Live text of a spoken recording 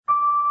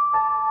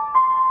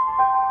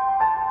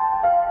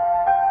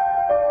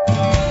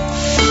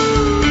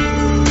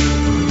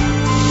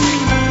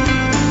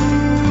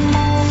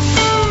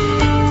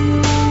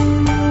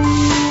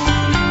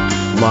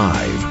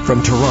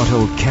From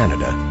Toronto,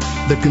 Canada,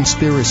 The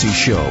Conspiracy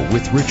Show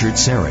with Richard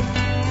Serrett.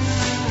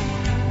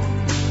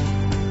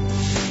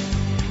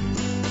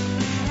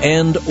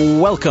 And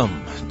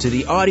welcome to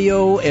the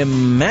Audio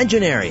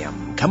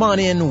Imaginarium. Come on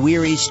in,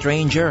 weary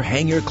stranger,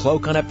 hang your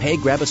cloak on a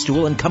peg, grab a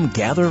stool, and come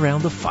gather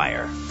around the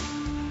fire.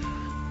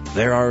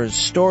 There are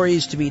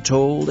stories to be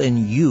told,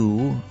 and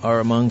you are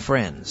among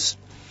friends.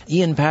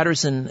 Ian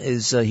Patterson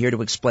is here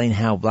to explain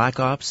how Black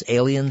Ops,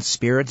 aliens,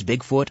 spirits,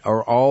 Bigfoot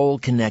are all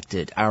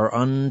connected. Our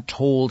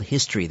untold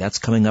history. That's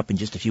coming up in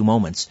just a few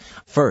moments.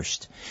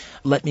 First,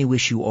 let me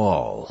wish you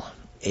all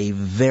a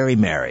very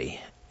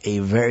merry, a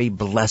very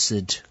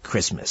blessed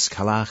Christmas.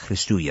 Kala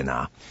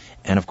Christuyana.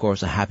 And of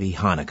course, a happy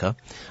Hanukkah.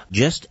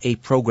 Just a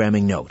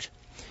programming note.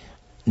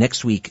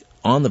 Next week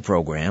on the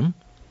program,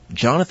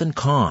 Jonathan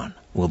Cahn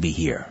will be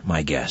here,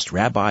 my guest.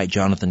 Rabbi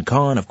Jonathan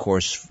Cahn, of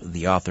course,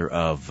 the author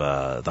of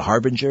The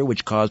Harbinger,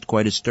 which caused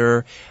quite a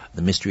stir,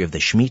 The Mystery of the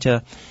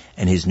Shemitah,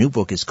 and his new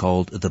book is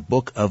called The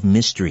Book of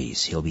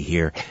Mysteries. He'll be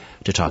here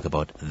to talk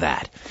about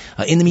that.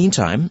 In the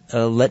meantime,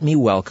 let me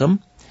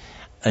welcome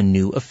a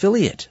new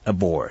affiliate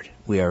aboard.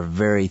 We are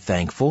very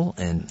thankful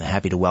and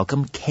happy to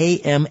welcome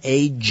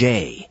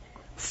KMAJ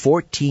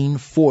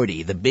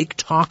 1440, the big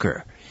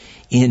talker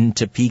in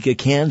Topeka,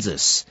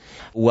 Kansas.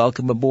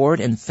 Welcome aboard,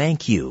 and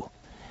thank you,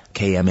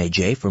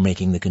 KMAJ, for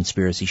making The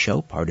Conspiracy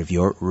Show part of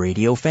your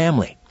radio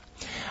family.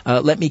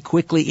 Let me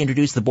quickly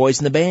introduce the boys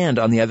in the band.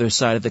 On the other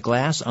side of the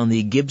glass, on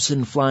the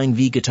Gibson Flying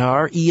V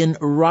guitar, Ian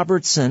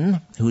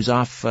Robertson, who's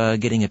off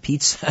getting a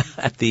pizza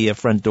at the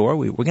front door.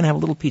 We're going to have a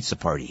little pizza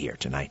party here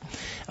tonight.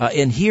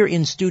 And here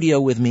in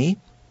studio with me,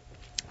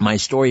 my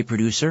story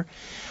producer,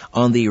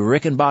 on the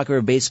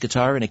Rickenbacker bass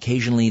guitar and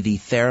occasionally the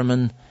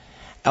theremin,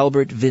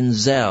 Albert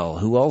Vinzel,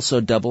 who also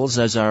doubles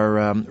as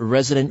our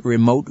resident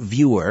remote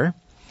viewer.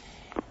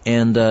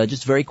 And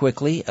just very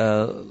quickly,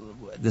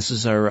 this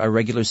is our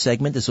regular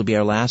segment. This will be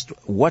our last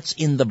What's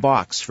in the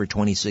Box for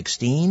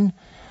 2016.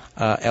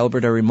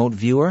 Albert, our remote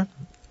viewer,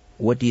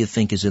 what do you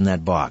think is in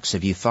that box?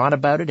 Have you thought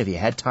about it? Have you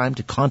had time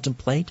to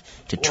contemplate,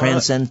 to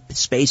transcend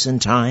space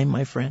and time,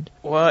 my friend?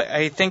 Well,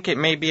 I think it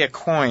may be a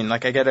coin,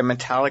 like I get a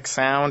metallic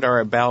sound or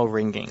a bell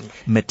ringing.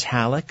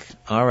 Metallic?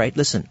 All right,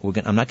 listen,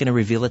 I'm not going to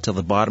reveal it till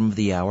the bottom of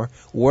the hour.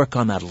 Work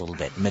on that a little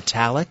bit.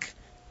 Metallic?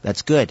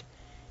 That's good.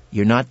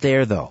 You're not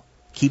there, though.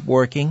 Keep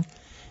working.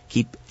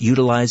 Keep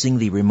utilizing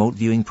the remote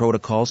viewing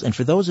protocols. And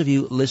for those of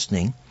you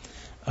listening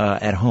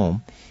at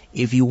home,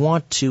 if you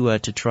want to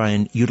try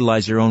and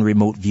utilize your own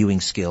remote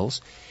viewing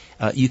skills,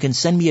 you can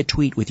send me a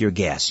tweet with your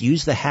guess.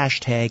 Use the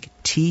hashtag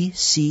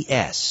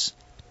TCS.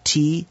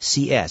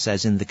 TCS,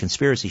 as in The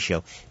Conspiracy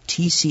Show.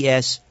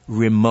 TCS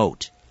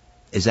Remote.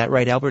 Is that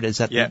right, Albert? Is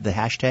that the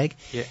hashtag?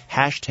 Yeah.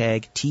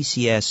 Hashtag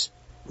TCS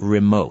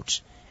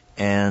Remote.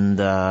 And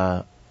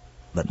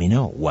let me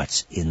know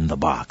what's in the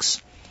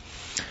box.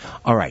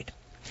 All right.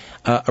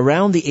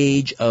 Around the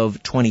age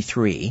of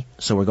 23,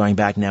 so we're going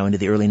back now into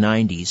the early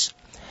 90s,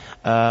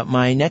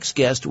 my next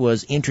guest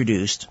was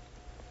introduced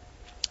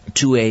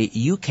to a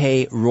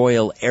UK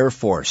Royal Air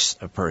Force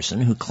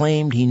person who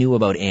claimed he knew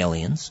about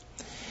aliens.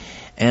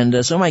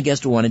 And so my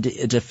guest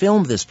wanted to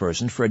film this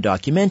person for a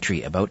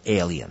documentary about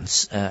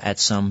aliens at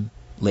some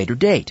later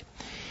date.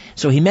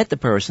 So he met the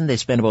person. They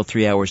spent about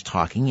 3 hours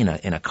talking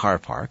in a car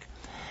park.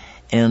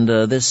 And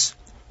this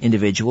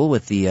individual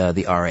with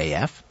the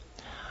RAF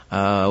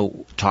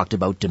talked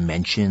about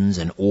dimensions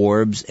and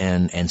orbs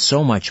and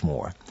so much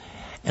more.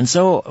 And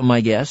so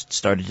my guest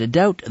started to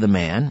doubt the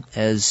man,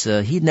 as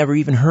he'd never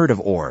even heard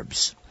of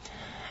orbs.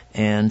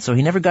 And so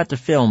he never got to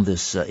film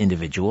this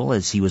individual,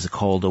 as he was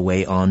called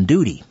away on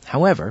duty.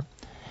 However,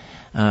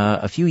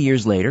 a few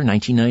years later,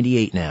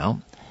 1998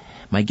 now,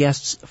 my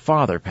guest's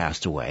father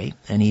passed away,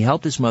 and he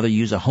helped his mother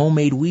use a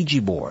homemade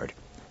Ouija board.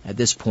 At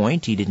this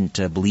point, he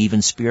didn't believe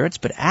in spirits,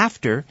 but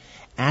after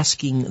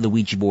asking the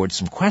Ouija board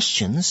some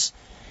questions,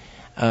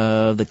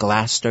 the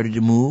glass started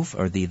to move,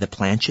 or the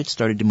planchet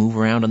started to move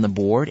around on the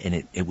board,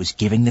 and it was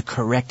giving the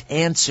correct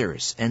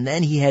answers. And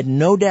then he had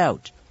no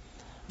doubt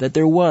that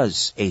there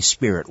was a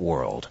spirit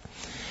world.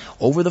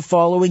 Over the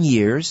following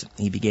years,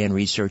 he began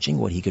researching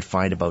what he could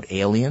find about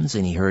aliens,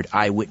 and he heard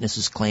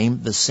eyewitnesses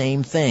claim the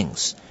same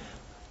things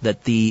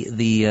that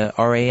the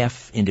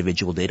RAF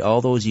individual did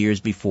all those years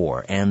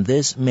before, and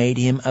this made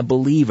him a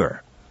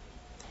believer.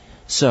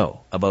 So,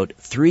 about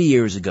 3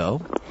 years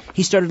ago,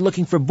 he started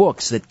looking for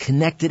books that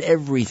connected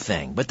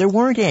everything, but there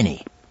weren't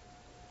any.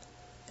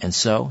 And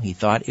so he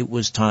thought it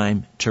was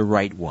time to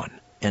write one.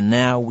 And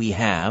now we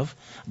have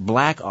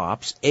Black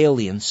Ops,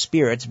 Aliens,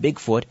 Spirits,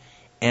 Bigfoot,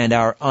 and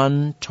Our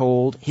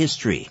Untold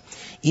History.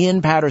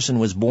 Ian Patterson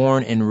was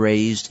born and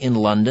raised in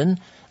London,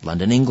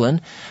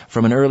 England.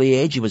 From an early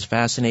age, he was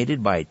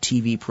fascinated by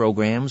TV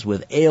programs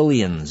with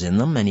aliens in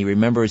them, and he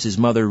remembers his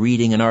mother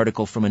reading an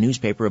article from a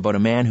newspaper about a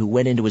man who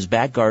went into his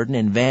back garden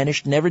and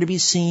vanished, never to be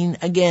seen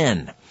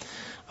again.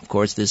 Of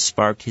course, this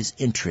sparked his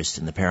interest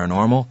in the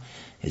paranormal.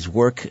 His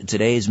work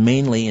today is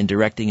mainly in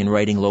directing and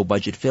writing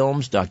low-budget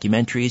films,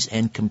 documentaries,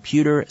 and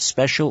computer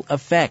special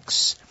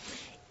effects.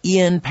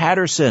 Ian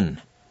Patterson,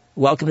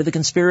 welcome to The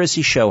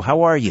Conspiracy Show.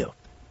 How are you?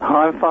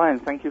 I'm fine.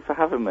 Thank you for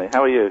having me.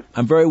 How are you?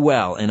 I'm very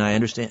well, and I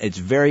understand it's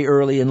very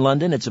early in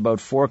London. It's about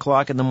 4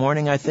 o'clock in the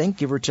morning, I think,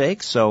 give or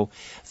take. So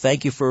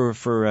thank you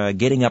for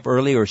getting up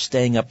early or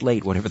staying up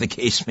late, whatever the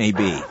case may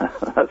be.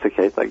 That's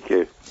okay. Thank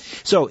you.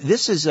 So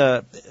this is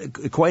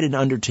quite an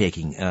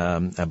undertaking.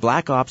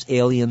 Black Ops,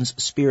 aliens,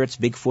 spirits,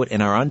 Bigfoot,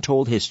 and our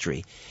untold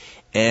history.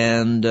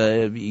 And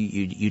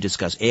you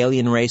discuss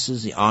alien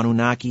races, the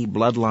Anunnaki,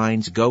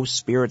 bloodlines, ghosts,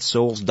 spirits,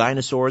 souls,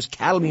 dinosaurs,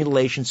 cattle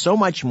mutilation, so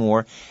much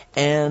more.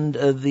 And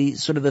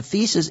the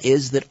thesis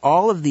is that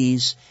all of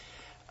these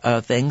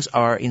things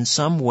are in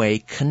some way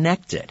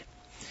connected.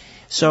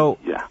 So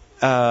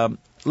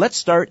let's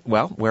start.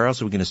 Well, where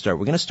else are we going to start?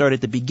 We're going to start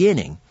at the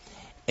beginning.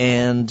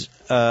 And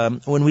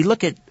when we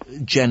look at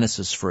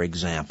Genesis, for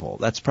example,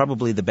 that's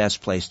probably the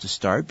best place to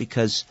start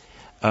because,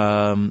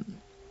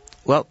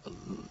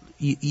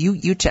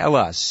 You tell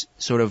us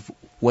sort of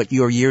what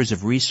your years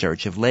of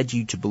research have led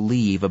you to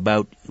believe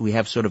about, we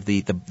have sort of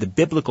the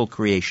biblical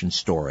creation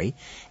story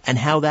and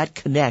how that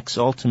connects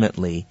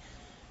ultimately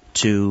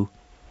to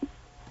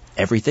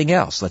everything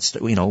else. Let's,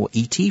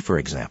 E.T., for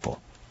example.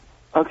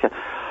 Okay.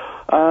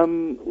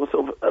 Well,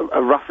 sort of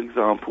a rough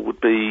example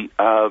would be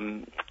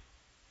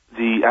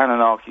the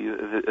Anunnaki,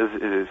 as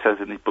it says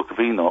in the Book of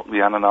Enoch,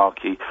 the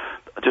Anunnaki,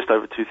 just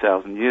over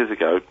 2,000 years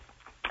ago,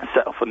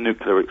 set off a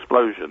nuclear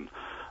explosion.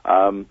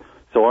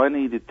 So I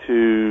needed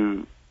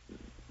to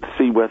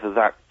see whether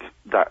that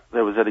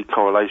there was any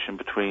correlation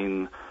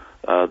between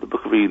the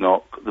Book of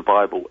Enoch, the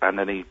Bible, and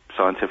any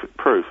scientific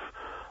proof.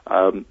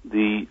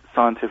 The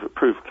scientific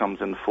proof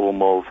comes in the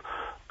form of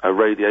a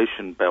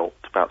radiation belt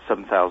about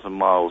 7,000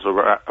 miles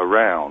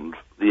around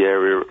the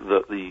area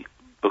that the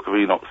Book of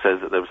Enoch says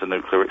that there was a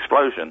nuclear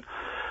explosion.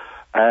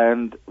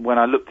 And when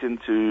I looked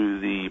into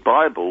the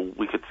Bible,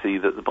 we could see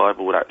that the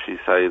Bible would actually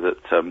say that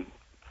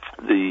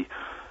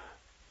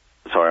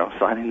Sorry, I'm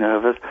slightly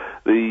nervous.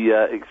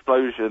 The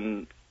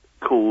explosion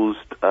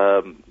caused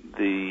I've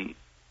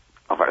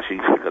actually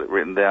got it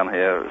written down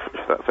here,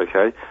 if that's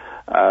okay.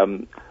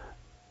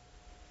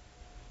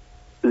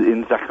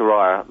 In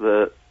Zechariah,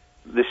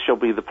 this shall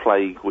be the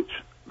plague which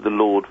the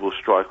Lord will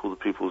strike all the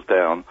peoples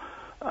down,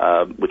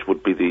 which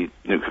would be the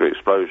nuclear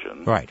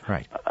explosion. Right.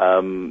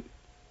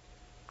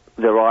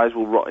 Their eyes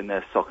will rot in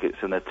their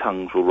sockets and their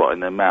tongues will rot in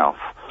their mouth.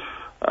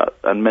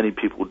 And many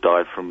people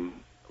died from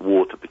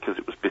water because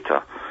it was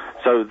bitter.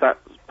 So that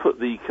put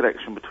the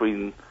connection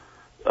between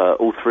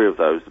all three of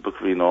those, the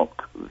Book of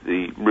Enoch,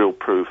 the real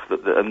proof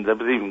and there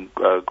was even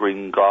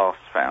green glass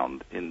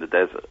found in the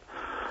desert.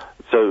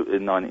 So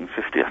in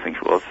 1950, I think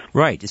it was.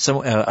 Right.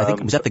 So I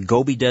think was that the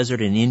Gobi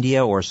Desert in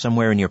India or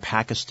somewhere near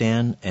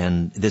Pakistan,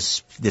 and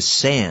this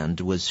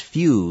sand was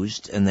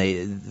fused, and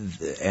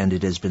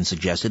it has been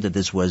suggested that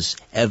this was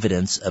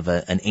evidence of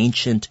an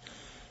ancient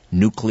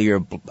nuclear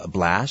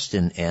blast,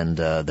 and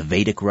the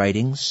Vedic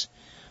writings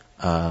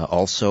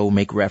also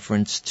make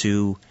reference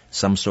to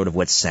some sort of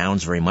what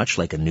sounds very much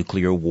like a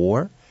nuclear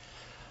war.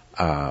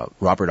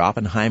 Robert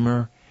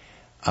Oppenheimer,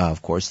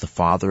 of course, the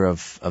father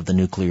of the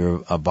nuclear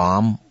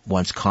bomb,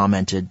 once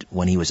commented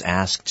when he was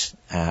asked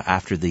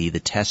after the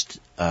test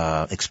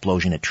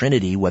explosion at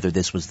Trinity whether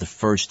this was the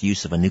first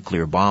use of a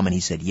nuclear bomb, and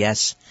he said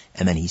yes,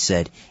 and then he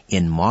said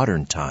in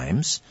modern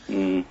times,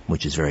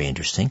 which is very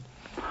interesting.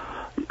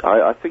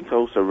 I think I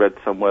also read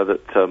somewhere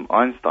that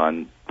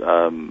Einstein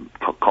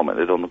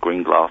commented on the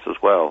green glass as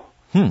well.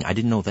 I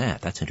didn't know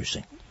that. That's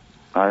interesting.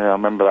 I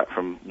remember that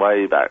from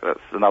way back.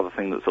 That's another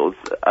thing that sort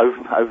of,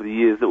 over the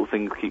years, little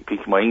things keep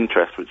piquing my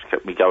interest, which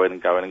kept me going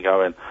and going and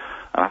going,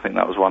 and I think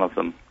that was one of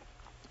them.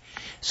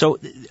 So,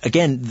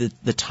 again,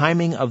 the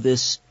timing of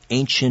this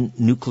ancient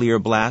nuclear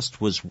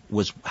blast was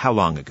how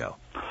long ago?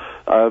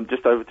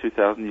 Just over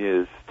 2,000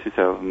 years.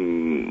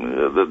 2,000.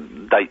 The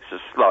dates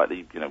are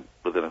slightly,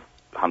 within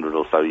 100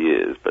 or so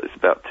years, but it's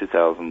about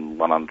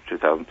 2,100,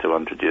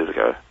 2,200 years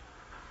ago.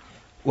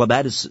 Well,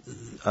 that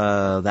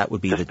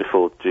would be just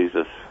before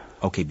Jesus.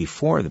 Okay,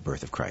 before the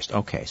birth of Christ.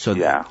 Okay, so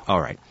yeah. All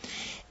right.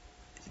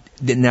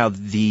 Now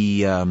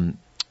the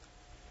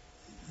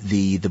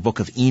Book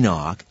of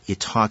Enoch, it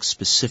talks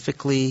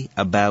specifically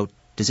about.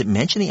 Does it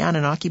mention the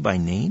Anunnaki by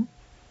name?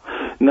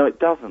 No, it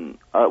doesn't.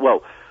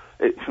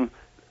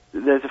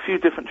 There's a few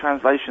different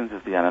translations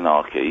of the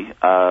Anunnaki.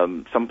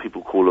 Some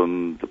people call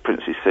them the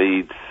princely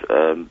seeds.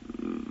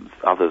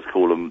 Others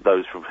call them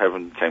those from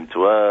heaven came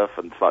to earth,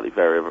 and slightly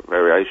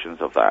variations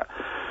of that.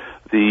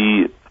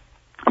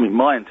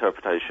 My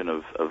interpretation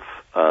of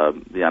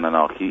the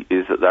Anunnaki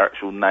is that their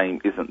actual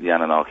name isn't the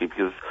Anunnaki,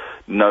 because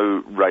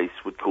no race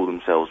would call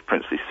themselves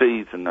princely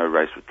seeds, and no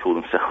race would call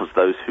themselves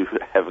those who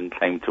heaven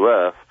came to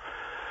earth.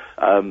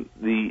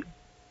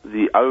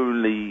 The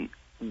only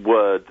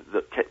word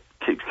that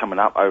keeps coming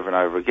up over and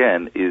over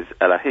again is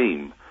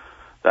Elohim.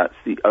 That's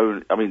the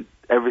only.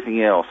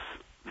 Everything else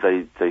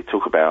they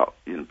talk about,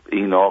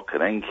 Enoch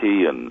and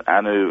Enki and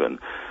Anu and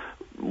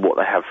what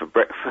they have for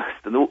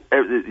breakfast, and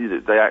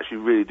they actually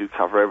really do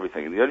cover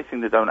everything. And the only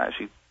thing they don't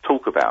actually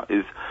talk about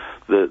is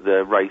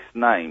the race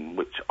name,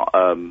 which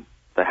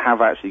they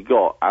have actually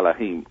got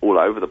Elohim all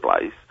over the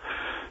place.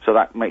 So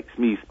that makes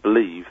me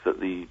believe that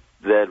the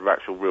their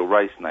actual real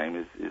race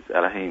name is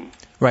Elohim.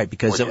 Right,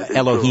 because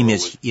Elohim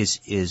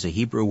is a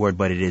Hebrew word,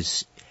 but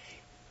it's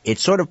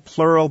sort of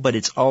plural, but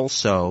it's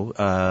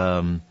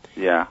also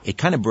it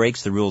kind of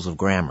breaks the rules of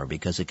grammar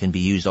because it can be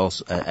used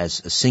also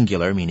as a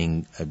singular,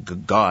 meaning a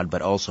God,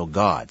 but also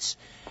gods.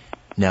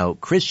 Now,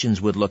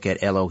 Christians would look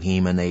at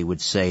Elohim and they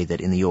would say that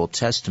in the Old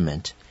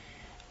Testament,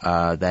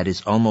 that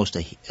is almost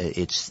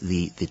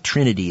the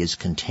Trinity is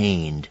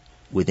contained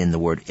within the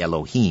word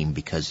Elohim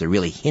because they're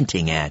really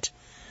hinting at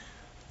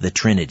the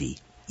Trinity,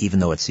 even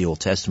though it's the Old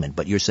Testament.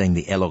 But you're saying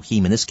the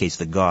Elohim, in this case,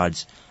 the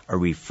gods are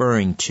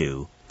referring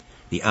to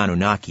the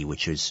Anunnaki,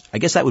 which is, I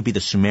guess that would be the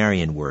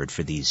Sumerian word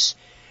for these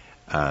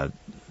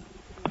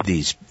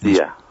entities.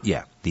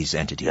 Yeah.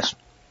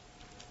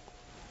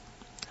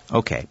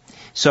 Okay,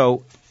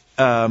 so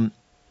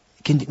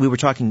we were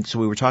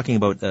talking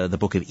about the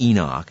Book of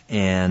Enoch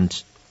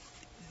and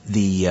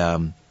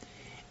the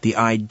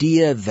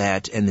idea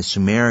that, and the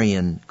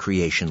Sumerian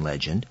creation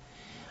legend,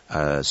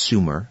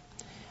 Sumer,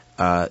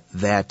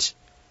 that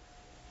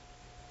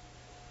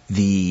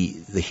the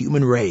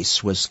human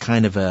race was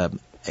kind of a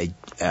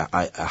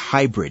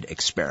hybrid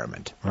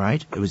experiment,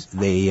 right? It was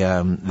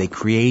they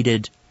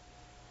created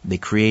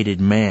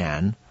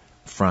man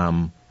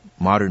from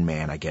modern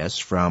man, I guess,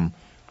 from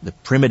the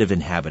primitive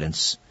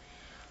inhabitants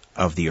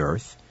of the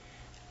earth,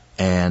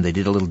 and they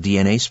did a little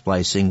DNA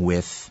splicing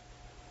with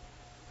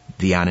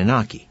the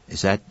Anunnaki.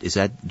 Is that?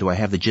 Do I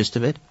have the gist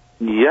of it?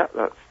 Yeah,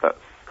 that's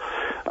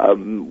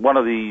one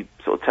of the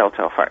sort of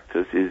telltale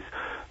factors is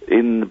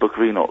in the Book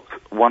of Enoch.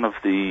 One of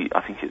the,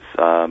 I think it's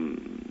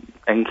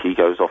Enki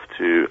goes off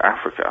to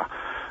Africa,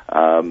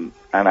 and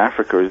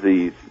Africa is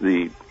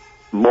the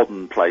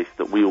modern place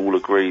that we all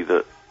agree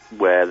that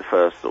where the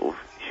first sort of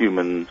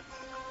human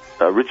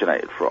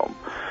originated from.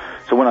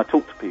 So when I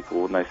talk to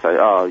people and they say,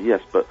 "Oh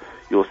yes, but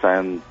you're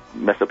saying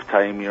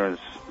Mesopotamia and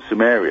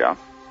Sumeria,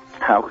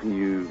 how can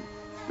you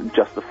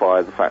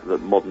justify the fact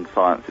that modern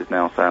science is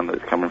now saying that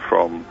it's coming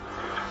from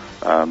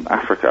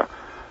Africa?"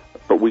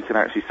 But we can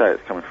actually say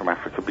it's coming from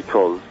Africa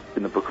because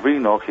in the Book of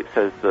Enoch it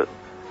says that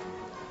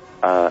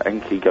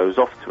Enki goes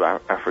off to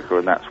Africa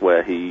and that's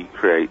where he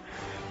creates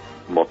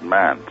modern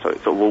man. So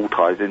it sort of all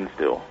ties in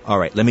still. All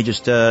right, let me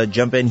just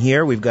jump in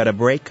here. We've got a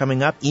break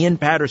coming up. Ian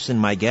Patterson,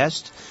 my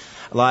guest,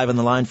 live on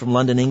the line from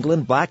London,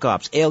 England. Black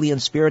Ops, alien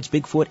spirits,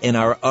 Bigfoot, and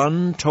our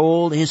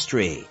untold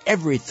history.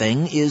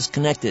 Everything is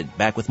connected.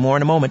 Back with more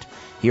in a moment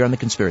here on The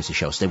Conspiracy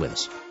Show. Stay with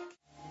us.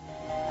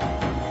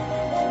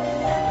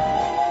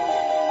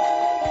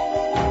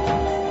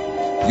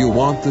 You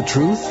want the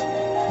truth?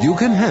 You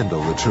can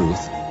handle the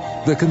truth.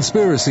 The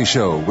Conspiracy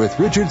Show with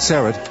Richard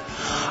Serrett.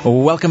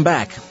 Welcome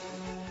back.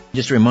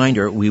 Just a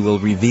reminder, we will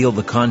reveal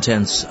the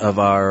contents of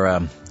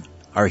our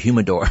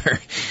humidor,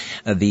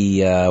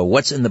 the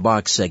What's in the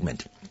Box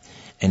segment.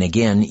 And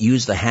again,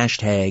 use the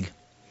hashtag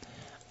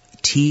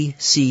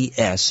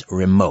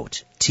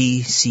TCSRemote.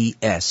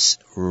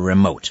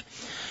 TCSRemote.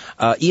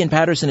 Ian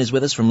Patterson is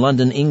with us from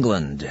London,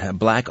 England.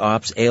 Black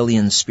Ops,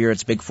 Alien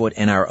Spirits, Bigfoot,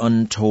 and Our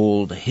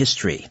Untold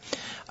History.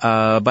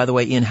 By the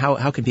way, Ian,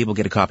 how can people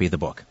get a copy of the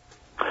book?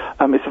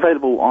 It's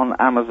available on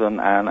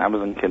Amazon and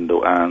Amazon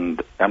Kindle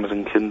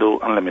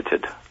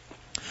Unlimited.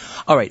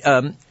 All right.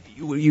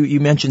 You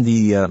mentioned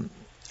the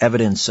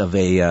evidence of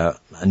a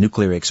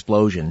nuclear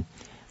explosion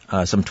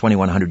some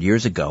 2,100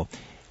 years ago,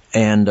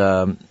 and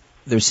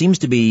there seems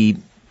to be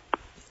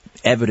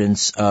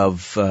evidence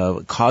of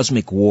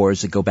cosmic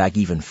wars that go back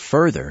even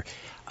further.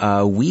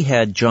 We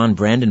had John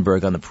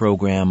Brandenburg on the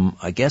program,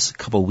 I guess, a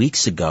couple of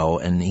weeks ago,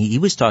 and he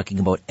was talking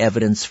about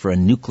evidence for a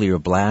nuclear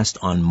blast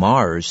on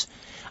Mars.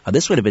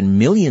 This would have been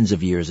millions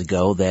of years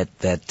ago. That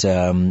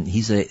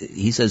he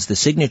says the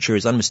signature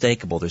is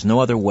unmistakable. There's no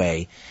other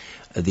way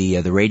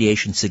the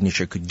radiation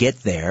signature could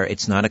get there.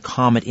 It's not a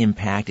comet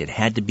impact. It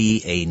had to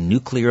be a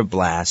nuclear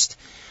blast.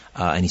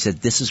 And he said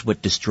this is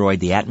what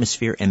destroyed the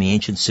atmosphere and the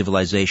ancient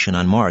civilization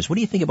on Mars. What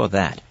do you think about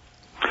that?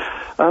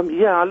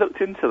 Yeah, I looked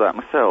into that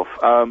myself.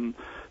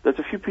 There's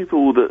a few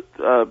people that,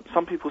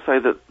 some people say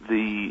that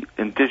the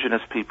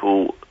indigenous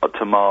people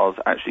to Mars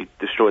actually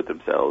destroyed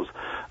themselves,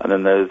 and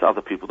then there's other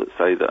people that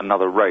say that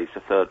another race, a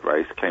third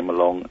race, came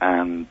along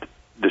and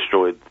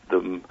destroyed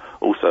them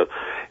also.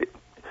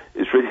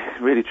 It's really,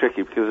 really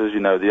tricky because, as you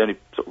know, the only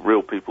sort of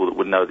real people that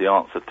would know the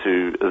answer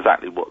to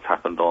exactly what's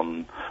happened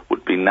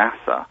would be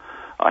NASA,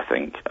 I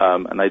think,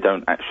 and they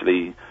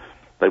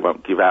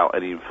won't give out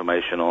any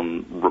information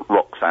on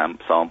rock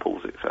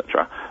samples,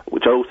 etc.,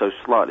 which are also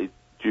slightly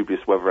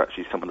dubious whether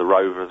actually some of the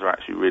rovers are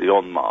actually really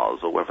on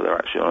Mars or whether they're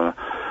actually on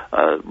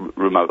a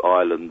remote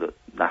island that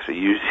NASA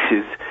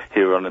uses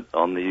here on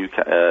the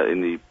UK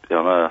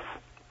on Earth.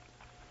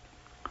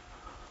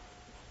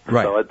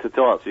 Right. So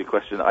to answer your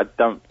question, I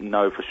don't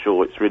know for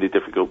sure. It's really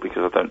difficult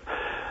because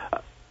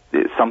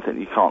it's something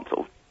you can't sort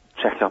of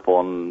check up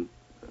on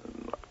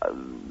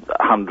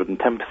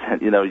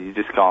 110%. You know, you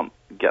just can't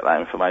get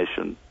that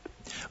information.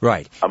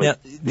 Right. I mean,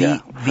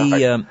 now,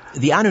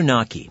 the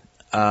Anunnaki,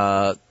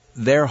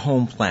 their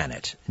home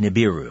planet,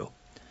 Nibiru,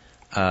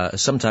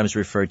 sometimes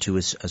referred to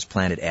as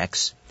Planet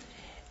X,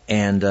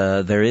 And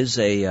there is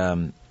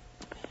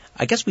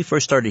I guess we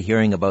first started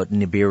hearing about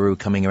Nibiru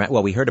coming around.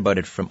 Well, we heard about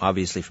it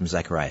obviously from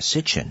Zecharia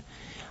Sitchin.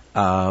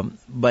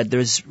 But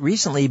there's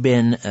recently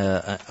been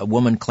a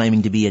woman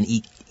claiming to be an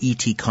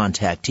ET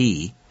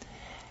contactee,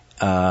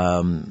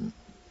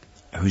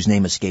 whose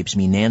name escapes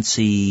me,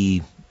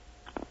 Nancy...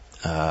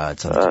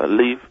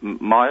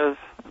 Myers?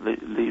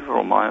 Lever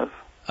or Myers?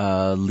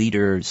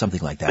 Leader,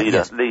 something like that. Leader,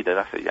 yes. Leader,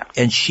 that's it, yeah.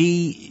 And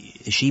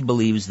she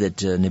believes that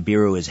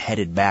Nibiru is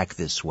headed back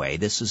this way.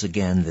 This is,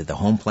 again, the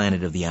home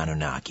planet of the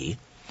Anunnaki.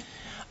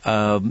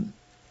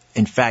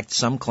 In fact,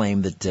 some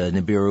claim that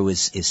Nibiru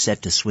is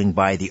set to swing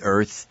by the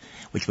Earth,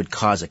 which would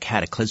cause a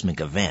cataclysmic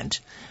event.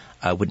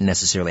 Wouldn't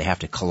necessarily have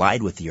to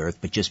collide with the Earth,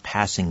 but just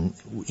passing,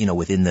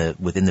 within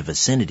the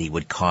vicinity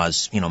would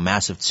cause,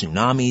 massive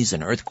tsunamis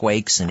and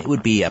earthquakes, and it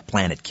would be a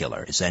planet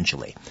killer,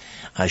 essentially.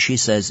 She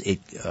says it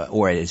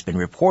has been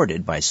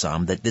reported by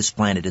some, that this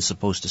planet is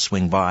supposed to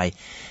swing by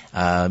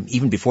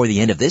even before the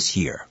end of this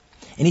year.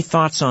 Any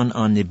thoughts on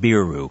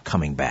Nibiru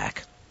coming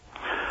back?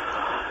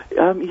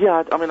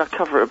 Yeah, I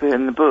cover it a bit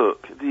in the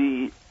book.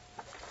 The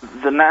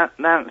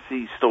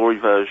Nancy story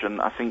version,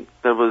 I think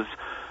there was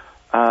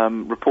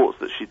reports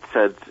that she'd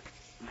said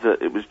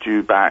that it was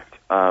due back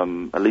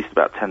at least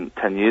about 10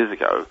 years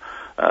ago,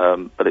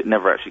 but it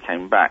never actually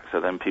came back,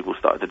 so then people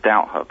started to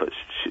doubt her. But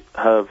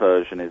her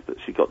version is that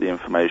she got the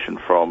information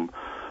from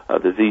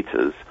the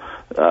Zetas.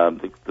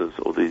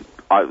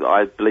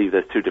 I believe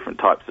there's two different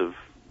types of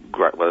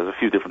there's a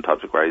few different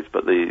types of greys,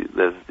 but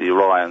there's the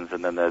Orions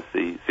and then there's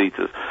the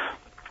Zetas.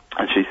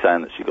 And she's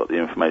saying that she got the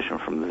information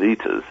from the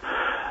Zetas.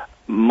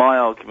 My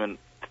argument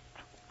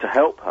to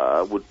help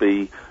her would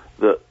be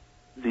that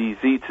the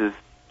Zetas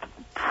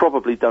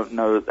probably don't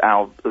know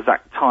our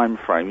exact time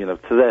frame.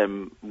 To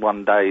them,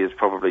 one day is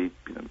probably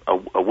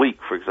a week,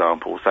 for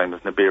example, same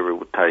as Nibiru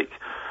would take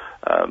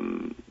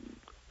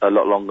a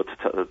lot longer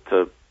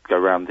to go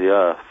around the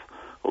Earth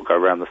or go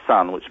around the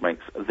Sun, which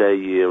makes their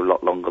year a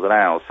lot longer than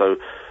ours. So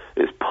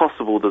it's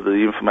possible that the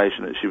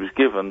information that she was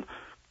given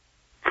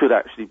could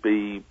actually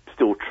be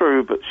still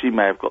true, but she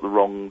may have got the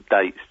wrong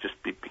dates just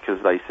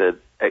because they said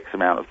X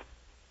amount of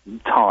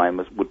time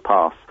would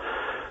pass.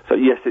 So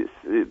yes,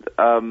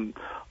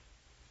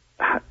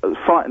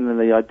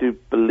 frighteningly, I do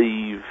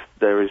believe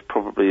there is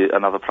probably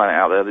another planet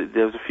out there.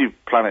 There's a few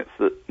planets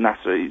that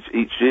NASA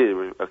each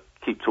year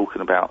keep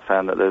talking about,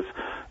 saying that there's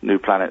new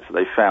planets that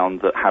they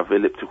found that have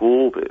elliptical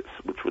orbits,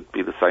 which would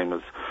be the same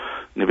as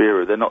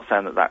Nibiru. They're not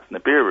saying that that's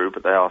Nibiru,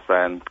 but they are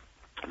saying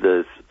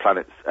there's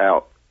planets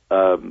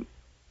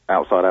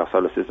outside our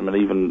solar system and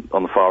even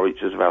on the far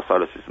reaches of our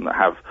solar system that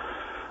have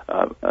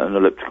an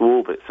elliptical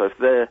orbit. So if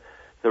they're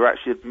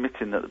actually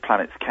admitting that the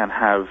planets can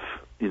have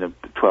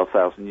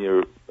 12,000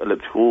 year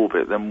elliptical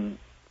orbit, then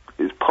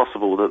it's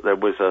possible that there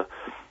was a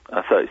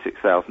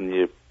 36,000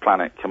 year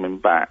planet coming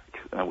back,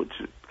 which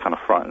kind of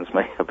frightens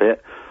me a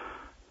bit.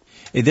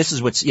 This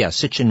is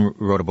Sitchin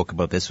wrote a book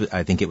about this.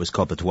 I think it was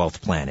called The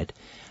 12th Planet.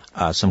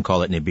 Some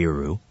call it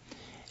Nibiru.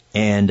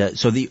 And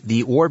so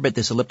the orbit,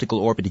 this elliptical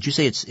orbit, did you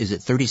say is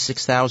it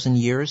 36,000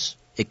 years?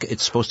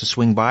 It's supposed to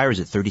swing by, or is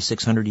it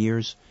 3,600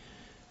 years?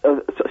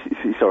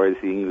 Sorry,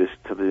 it's the English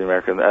to the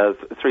American.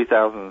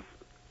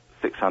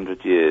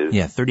 3,600 years.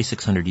 Yeah,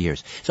 3,600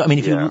 years. So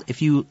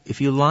if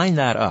you line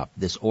that up,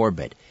 this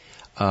orbit,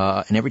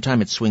 and every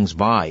time it swings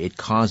by, it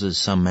causes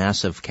some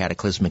massive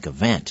cataclysmic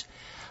event.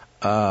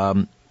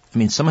 Some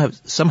have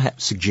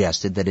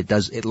suggested that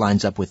it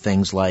lines up with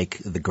things like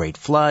the Great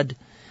Flood.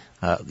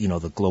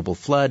 The global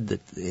flood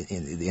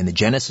in the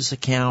Genesis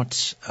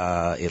account.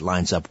 It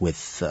lines up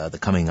with the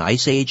coming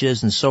ice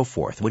ages and so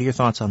forth. What are your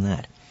thoughts on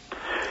that?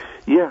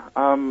 Yeah,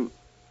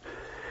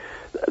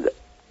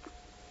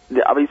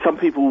 some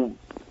people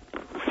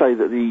say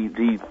that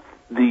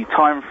the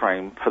time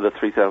frame for the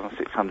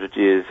 3,600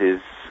 years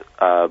is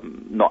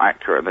not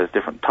accurate, and there's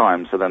different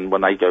times. So then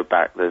when they go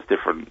back, there's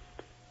different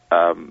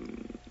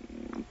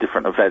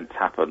events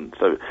happen.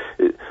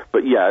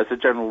 But as a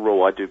general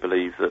rule, I do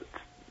believe that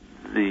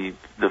the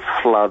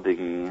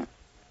flooding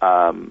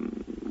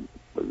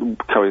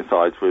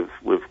coincides with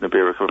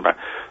Nibiru coming back.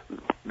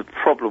 The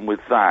problem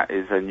with that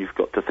is then you've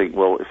got to think,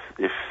 well,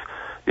 if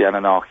the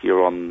Anunnaki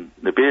are on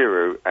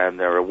Nibiru and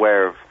they're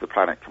aware of the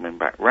planet coming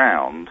back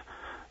round,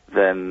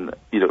 then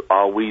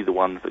are we the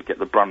ones that get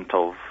the brunt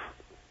of?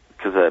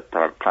 Because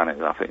their planet,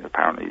 I think,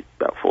 apparently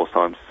about 4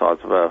 times the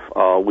size of Earth.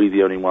 Are we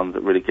the only ones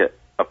that really get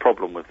a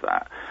problem with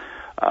that?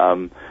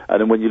 And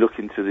then when you look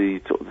into the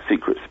sort of the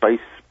secret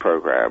space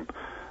program,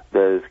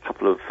 there's a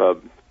couple of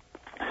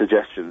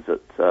suggestions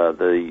that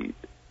the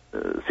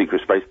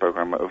secret space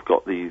program have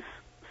got these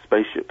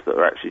spaceships that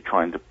are actually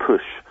trying to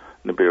push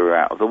Nibiru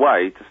out of the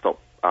way to stop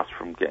us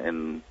from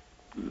getting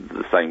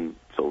the same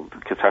sort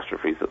of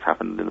catastrophes that's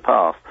happened in the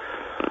past.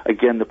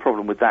 Again, the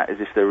problem with that is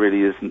if there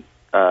really isn't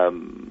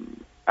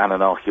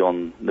Anunnaki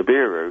on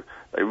Nibiru,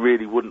 they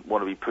really wouldn't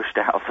want to be pushed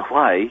out of the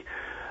way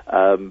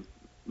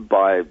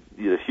by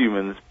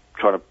humans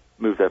trying to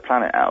move their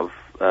planet out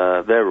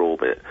of their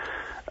orbit.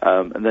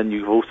 And then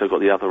you've also got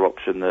the other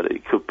option that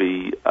it could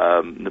be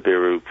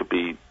Nibiru could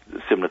be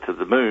similar to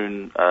the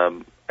moon,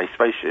 a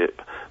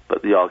spaceship,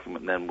 but the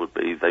argument then would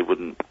be they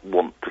wouldn't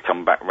want to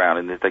come back round,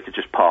 and if they could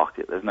just park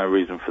it, there's no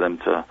reason for them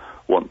to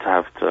want to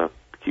have to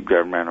keep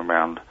going round and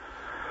round.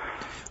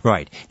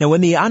 Right. Now,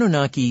 when the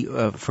Anunnaki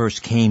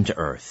first came to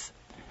Earth,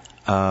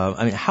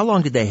 how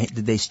long did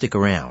they stick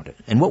around?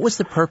 And what was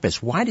the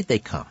purpose? Why did they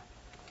come?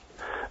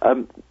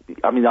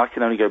 I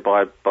can only go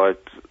by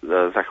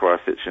Zecharia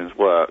Sitchin's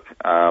work,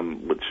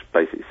 which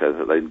basically says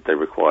that they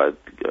required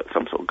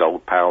some sort of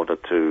gold powder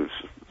to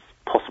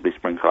possibly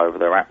sprinkle over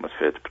their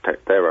atmosphere to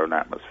protect their own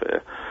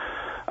atmosphere.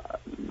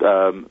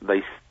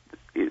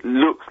 It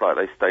looks like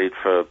they stayed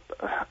for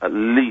at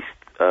least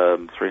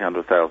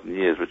 300,000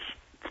 years, which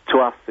to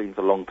us seems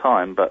a long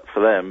time, but for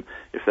them,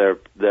 if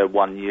their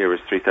 1 year is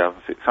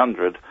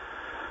 3,600,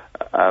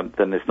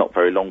 then it's not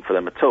very long for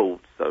them at all.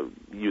 So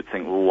you'd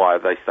think, well, why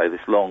have they stayed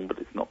this long? But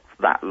it's not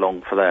that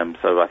long for them.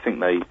 So I think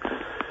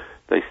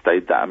they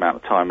stayed that amount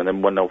of time. And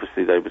then when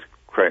obviously they was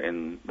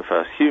creating the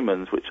first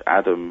humans, which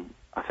Adam,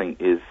 I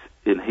think, is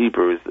in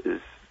Hebrew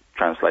is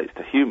translates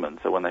to human.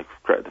 So when they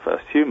created the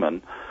first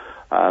human,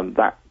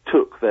 that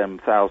took them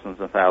thousands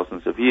and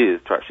thousands of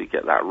years to actually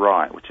get that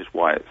right, which is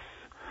why it's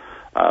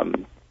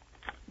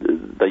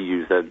they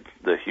use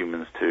the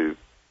humans to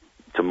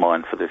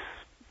mine for this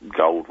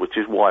gold, which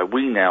is why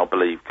we now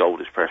believe gold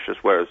is precious,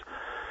 whereas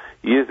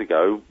years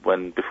ago,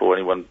 before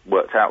anyone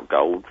worked out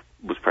gold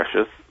was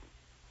precious,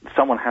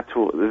 someone had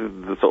to, this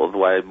is the sort of the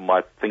way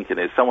my thinking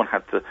is, someone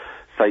had to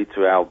say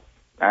to our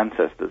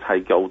ancestors, hey,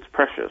 gold's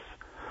precious,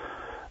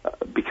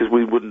 because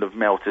we wouldn't have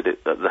melted it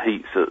at the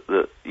heats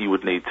that you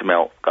would need to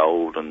melt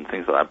gold and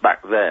things like that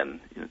back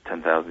then,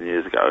 10,000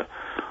 years ago,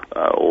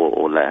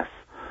 or less.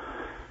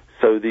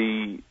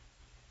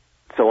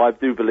 So I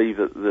do believe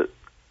that the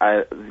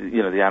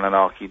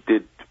Anunnaki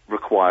did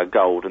require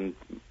gold and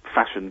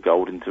fashioned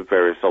gold into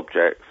various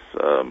objects,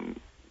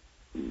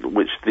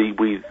 which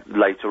we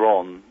later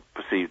on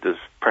perceived as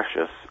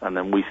precious, and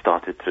then we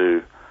started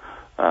to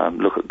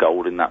look at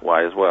gold in that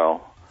way as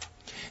well.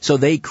 So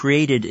they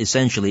created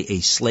essentially a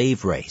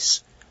slave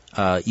race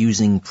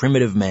using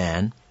primitive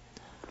man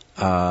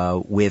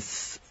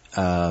with,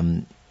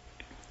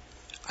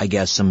 I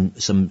guess, some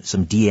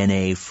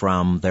DNA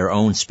from their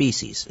own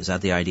species. Is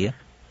that the idea?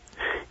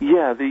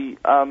 Yeah,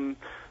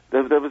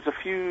 there was a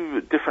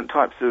few different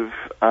types of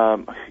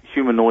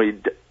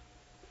humanoid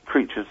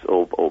creatures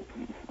or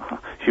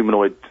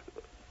humanoid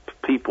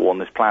people on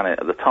this planet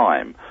at the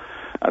time,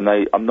 and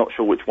I'm not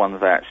sure which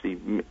ones they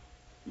actually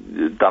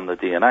done the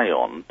DNA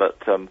on, but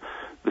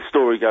the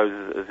story goes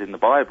as in the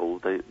Bible,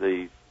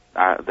 they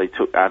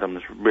took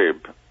Adam's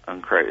rib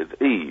and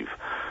created Eve.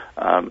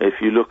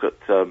 If you look at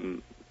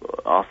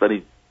ask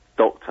any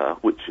doctor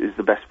which is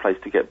the best place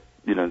to get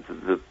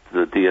the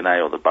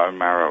DNA or the bone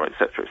marrow,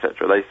 etc.,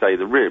 etc., they say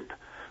the rib,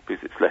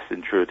 because it's less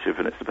intuitive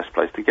and it's the best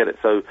place to get it.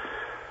 So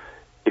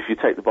if you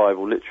take the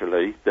Bible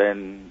literally,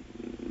 then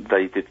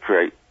they did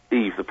create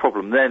Eve. The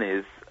problem then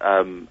is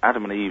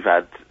Adam and Eve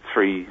had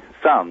 3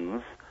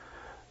 sons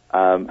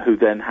who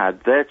then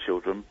had their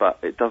children, but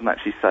it doesn't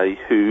actually say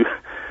who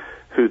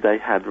they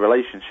had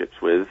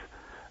relationships with.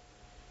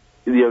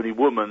 The only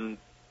woman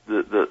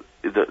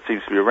that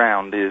seems to be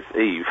around is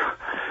Eve.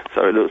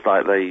 So it looks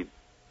like they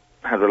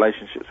had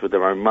relationships with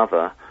their own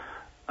mother,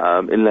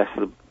 unless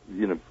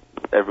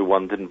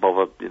everyone didn't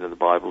bother, the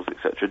Bibles,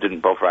 etc.,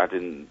 didn't bother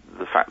adding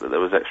the fact that there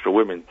was extra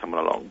women coming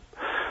along.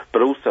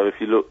 But also, if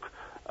you look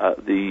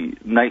at the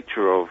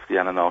nature of the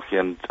Anunnaki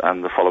and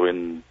the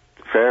following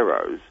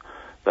pharaohs,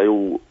 they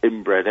all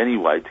inbred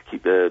anyway to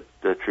keep their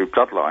true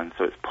bloodline.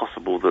 So it's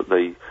possible that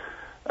the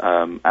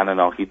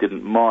Anunnaki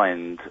didn't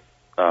mind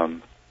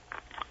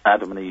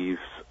Adam and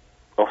Eve's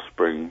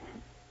offspring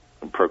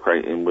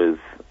procreating with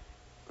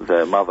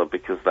their mother,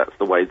 because that's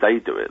the way they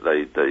do it.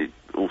 They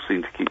all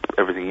seem to keep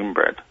everything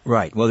inbred.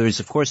 Right. Well, there's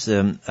of course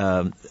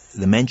the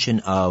mention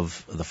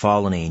of the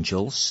fallen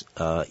angels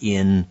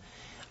in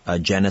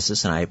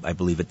Genesis, and I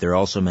believe that they're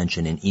also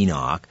mentioned in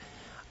Enoch,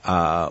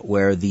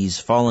 where these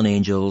fallen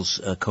angels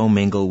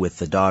commingle with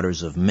the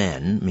daughters of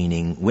men,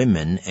 meaning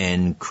women,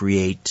 and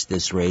create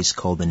this race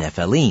called the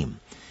Nephilim.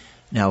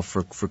 Now,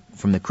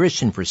 from the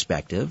Christian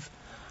perspective,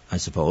 I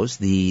suppose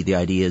the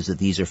idea is that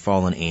these are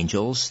fallen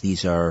angels.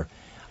 These are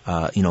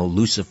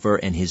Lucifer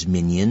and his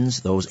minions,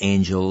 those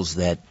angels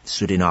that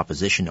stood in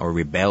opposition or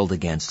rebelled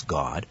against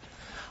God.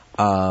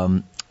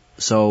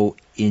 So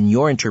in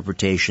your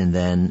interpretation,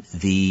 then,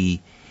 the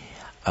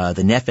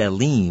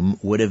Nephilim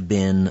would have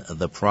been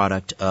the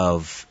product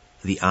of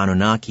the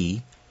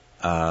Anunnaki,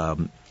 I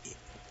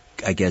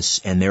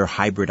guess, and their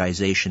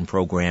hybridization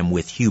program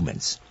with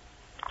humans.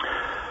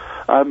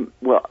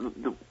 Well,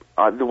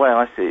 the way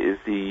I see it is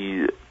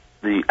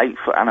the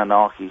 8-foot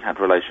Anunnaki had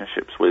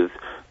relationships with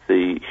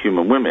the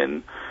human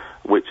women,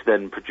 which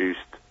then produced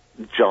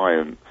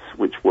giants,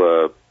 which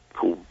were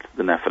called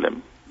the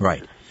Nephilim.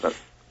 Right.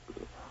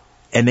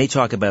 And they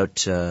talk about,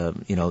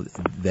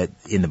 that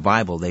in the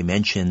Bible they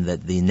mention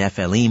that the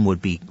Nephilim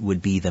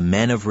would be the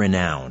men of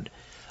renown,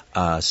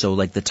 So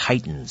like the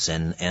Titans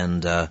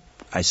and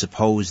I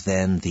suppose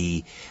then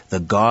the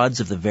gods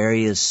of the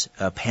various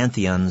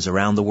pantheons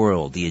around the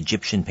world, the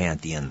Egyptian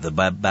pantheon, the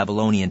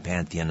Babylonian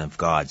pantheon of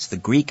gods, the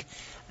Greek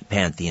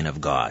pantheon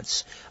of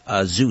gods,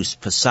 Zeus,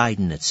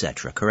 Poseidon,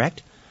 etc.,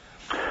 correct?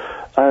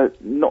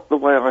 Not the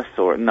way I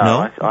saw it, no.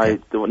 No? Okay.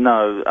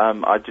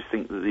 I just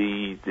think that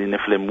the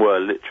Nephilim were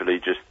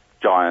literally just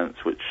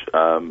giants which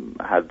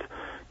had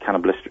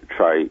cannibalistic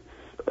traits,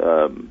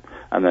 and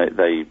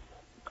they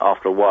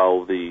after a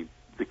while, the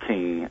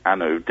king,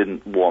 Anu,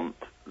 didn't want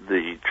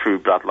the true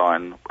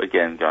bloodline,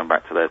 again, going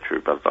back to their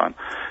true bloodline,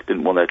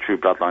 didn't want their true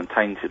bloodline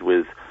tainted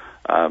with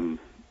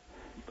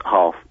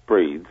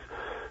half-breeds,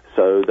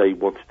 so they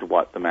wanted to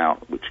wipe them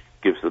out, which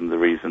gives them the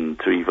reason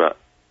to either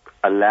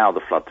allow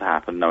the flood to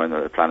happen, knowing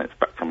that the planet's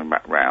coming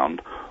back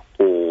round,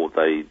 or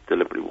they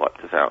deliberately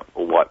wiped us out,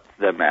 or wiped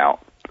them out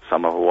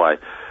some other way.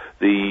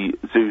 The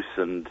Zeus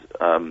and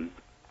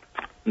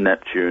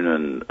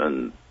Neptune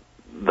and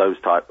those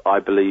type, I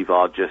believe,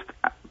 are just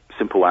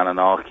simple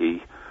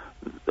Anunnaki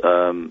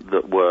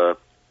that were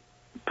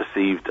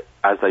perceived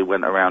as they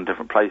went around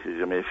different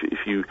places. I mean, if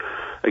you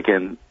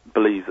again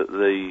believe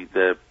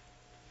that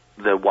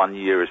their 1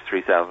 year is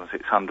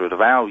 3,600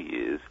 of our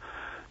years,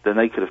 then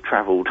they could have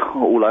travelled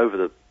all over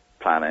the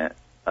planet,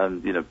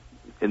 and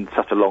in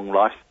such a long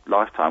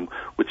lifetime.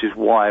 Which is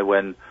why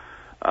when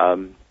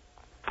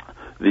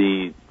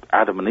the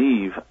Adam and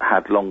Eve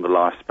had longer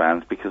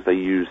lifespans, because they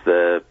used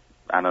their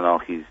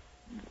Anunnaki's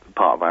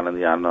part of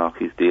the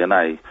Anunnaki's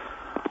DNA,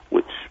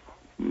 which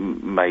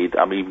made,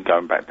 even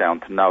going back down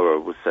to Noah,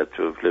 was said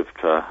to have lived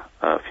for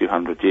a few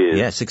hundred years.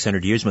 Yeah,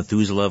 600 years.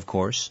 Methuselah, of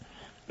course.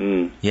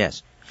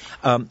 Yes.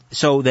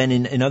 So then,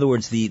 in other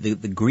words, the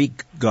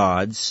Greek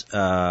gods,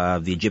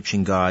 the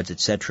Egyptian gods,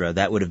 etc.,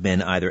 that would have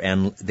been either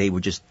they were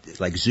just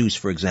like Zeus,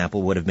 for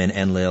example, would have been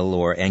Enlil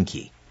or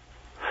Enki.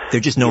 They're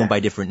just known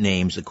by different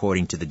names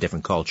according to the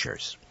different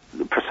cultures.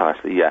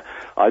 Precisely, yeah.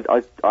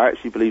 I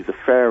actually believe the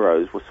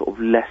pharaohs were sort of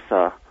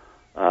lesser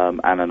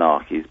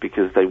Anunnakis,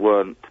 because they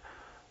weren't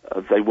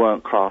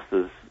classed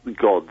as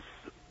gods.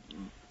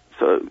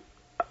 So.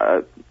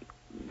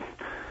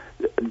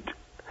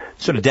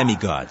 Sort of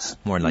demigods,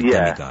 more like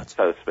demigods.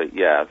 So to speak,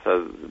 yeah.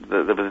 So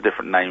there was a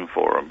different name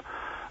for them.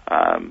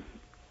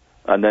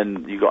 And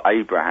then you got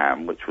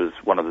Abraham, which was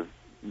one of the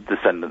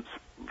descendants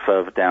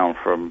further down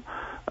from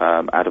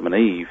Adam and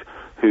Eve,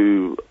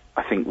 who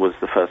I think was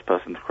the first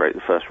person to create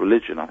the first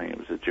religion. I think it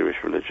was a Jewish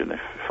religion, if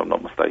I'm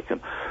not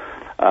mistaken.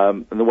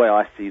 And the way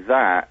I see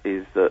that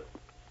is that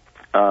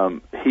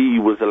he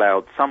was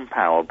allowed some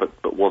power,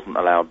 but wasn't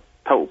allowed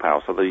total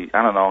power. So the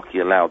Anunnaki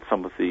allowed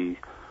some of the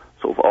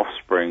sort of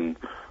offspring,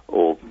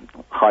 or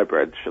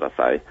hybrid, should I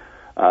say,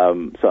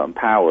 certain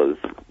powers.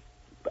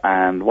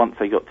 And once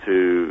they got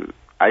to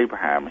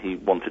Abraham, he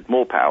wanted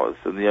more powers.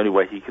 And the only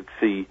way he could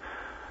see,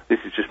 this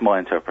is just my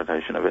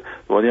interpretation of it,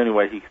 well, the only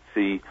way he could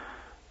see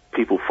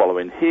people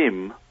following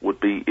him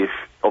would be if,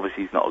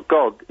 obviously he's not a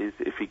god, is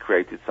if he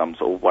created some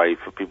sort of way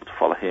for people to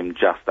follow him,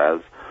 just as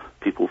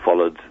people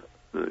followed,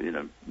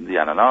 the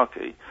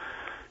Anunnaki.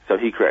 So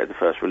he created the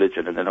first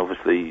religion, and then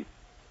obviously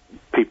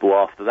people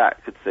after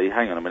that could see,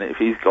 hang on a minute, if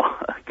he's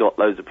got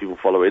loads of people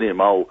following him,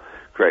 I'll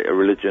create a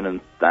religion, and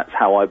that's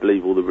how I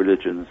believe all the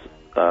religions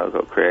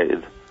got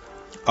created.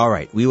 All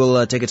right, we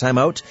will take a time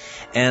out,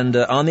 and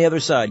on the other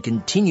side,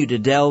 continue to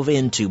delve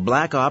into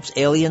Black Ops,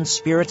 aliens,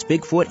 spirits,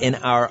 Bigfoot, and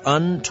our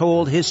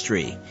untold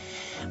history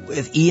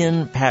with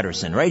Ian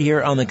Patterson, right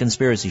here on The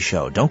Conspiracy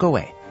Show. Don't go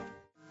away.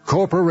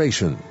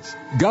 Corporations,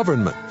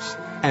 governments,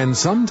 and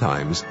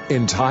sometimes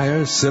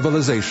entire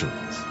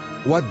civilizations.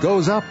 What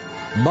goes up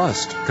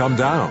must come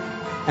down,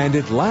 and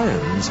it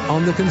lands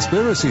on The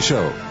Conspiracy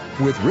Show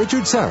with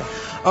Richard Serra.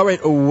 All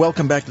right,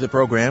 welcome back to the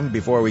program.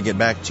 Before we get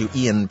back to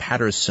Ian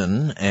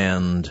Patterson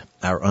and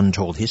our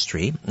untold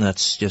history,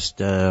 let's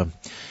just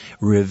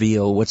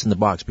reveal what's in the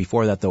box.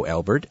 Before that, though,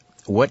 Albert,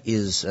 what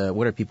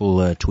are people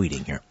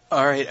tweeting here?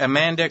 All right,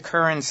 Amanda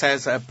Curran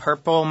says a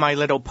purple My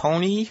Little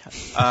Pony.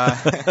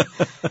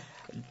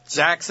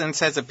 Jackson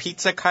says a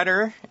pizza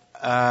cutter.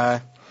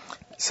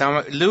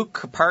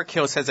 Luke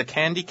Parkhill says a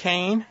candy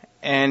cane.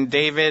 And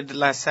David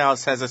LaSalle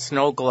says a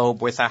snow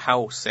globe with a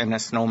house and a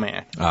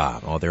snowman.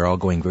 They're all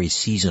going very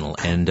seasonal.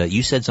 And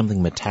you said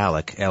something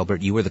metallic.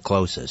 Albert, you were the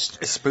closest.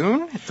 A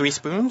spoon? 3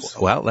 spoons?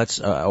 Well, let's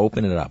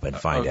open it up and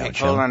find out.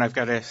 Hold on, I've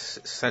got to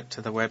set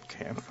to the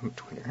webcam from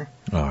Twitter.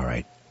 All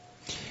right.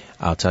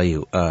 I'll tell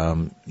you,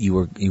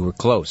 you were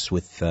close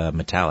with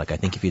metallic. I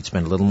think if you'd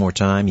spent a little more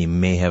time, you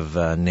may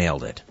have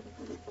nailed it.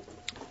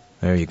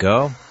 There you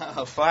go.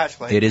 A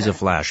flashlight. It is a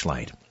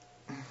flashlight.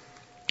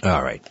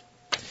 All right.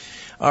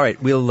 All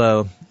right,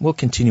 we'll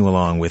continue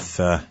along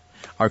with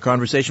our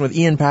conversation with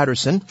Ian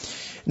Patterson.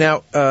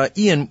 Now,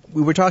 Ian,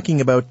 we were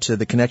talking about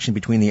the connection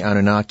between the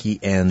Anunnaki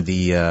and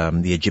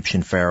the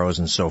Egyptian pharaohs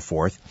and so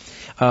forth.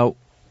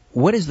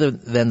 What is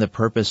then the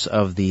purpose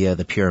of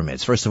the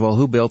pyramids? First of all,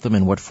 who built them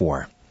and what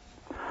for?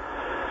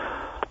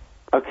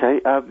 Okay,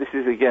 this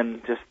is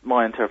again just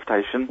my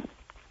interpretation.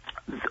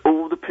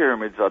 all the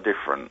pyramids are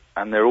different,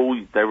 and they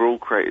were all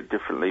created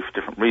differently for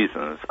different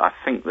reasons. I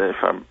think that,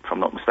 if I'm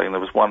not mistaken,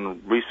 there was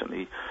one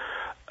recently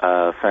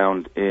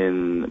found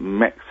in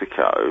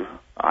Mexico,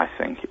 I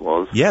think it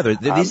was. Yeah,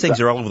 these things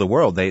are all over the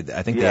world. I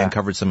think they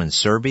uncovered some in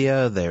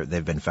Serbia.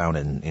 They've been found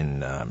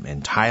in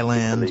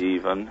Thailand. Italy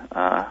even.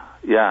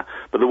 Yeah,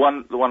 but the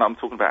one I'm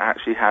talking about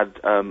actually had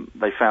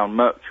they found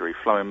mercury,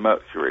 flowing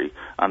mercury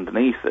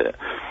underneath it.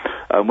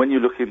 When you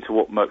look into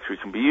what mercury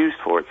can be used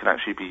for, it can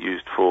actually be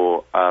used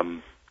for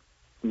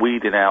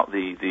weeding out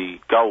the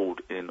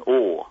gold in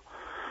ore.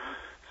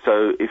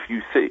 So if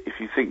you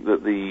think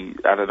that the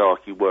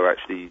Anunnaki were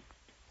actually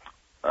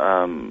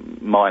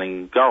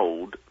mining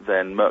gold,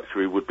 then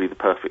mercury would be the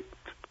perfect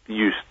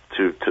use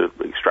to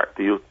extract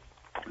the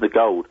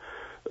gold.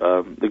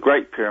 The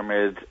Great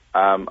Pyramid,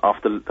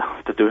 after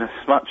doing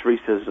as much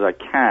research as I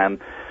can,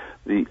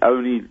 the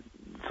only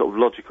sort of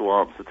logical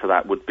answer to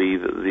that would be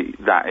that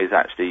that is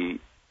actually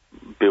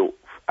built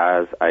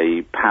as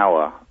a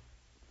power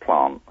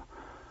plant.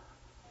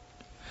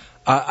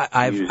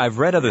 I've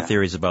read other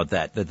theories about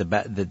that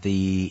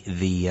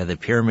the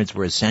pyramids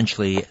were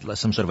essentially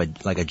some sort of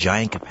a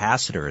giant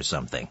capacitor or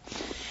something.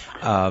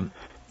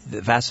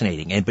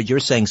 Fascinating. But you're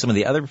saying some of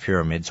the other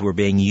pyramids were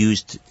being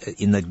used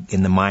in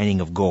the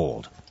mining of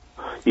gold.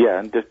 Yeah,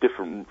 and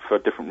for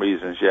different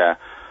reasons. Yeah,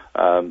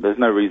 there's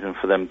no reason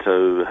for them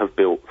to have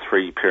built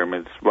 3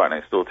 pyramids right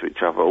next door to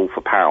each other, all for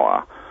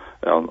power,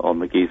 on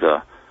the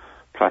Giza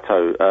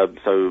plateau.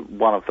 So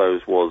one of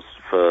those was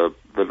for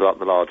the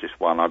largest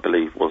one, I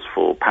believe, was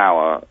for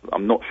power.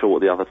 I'm not sure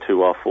what the other 2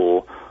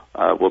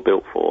 were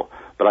built for,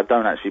 but I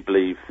don't actually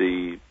believe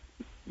the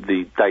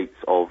dates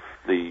of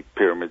the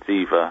pyramids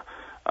either.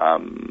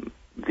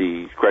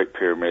 The Great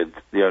Pyramid,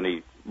 the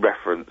only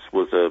reference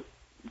was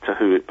to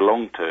who it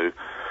belonged to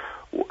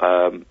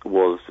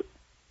was,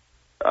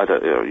 I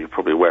don't know, you're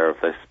probably aware of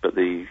this, but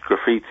the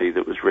graffiti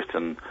that was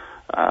written,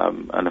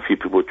 and a few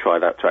people tried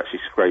to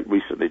scrape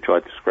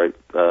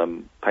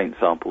paint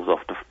samples off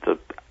to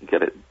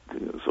get it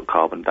sort of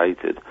carbon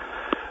dated.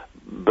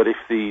 But if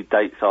the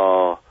dates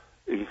are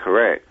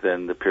incorrect,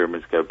 then the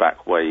pyramids go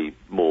back way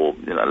more,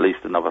 at least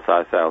another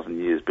 5,000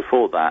 years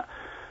before that.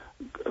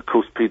 Of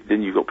course,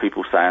 then you've got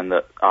people saying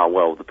that,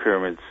 the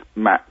pyramids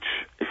match.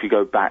 If you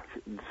go back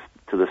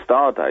to the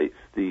star dates,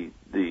 the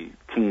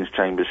King's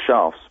Chamber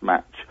shafts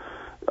match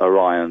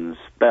Orion's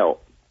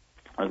belt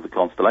of the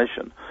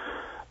constellation.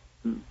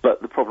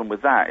 But the problem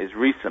with that is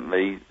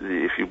recently,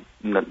 if you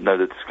know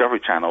the Discovery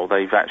Channel,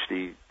 they've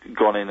actually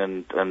gone in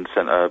and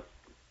sent a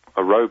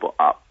robot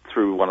up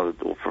through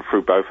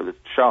through both of the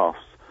shafts,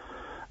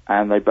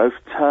 and they both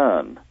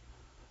turn.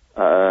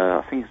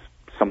 I think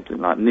it's something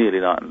like nearly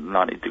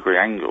 90-degree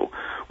angle,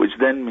 which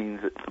then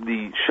means that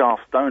the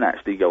shafts don't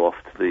actually go off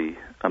to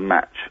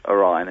match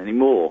Orion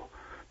anymore,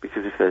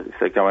 because if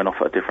they're going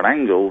off at a different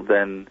angle,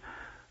 then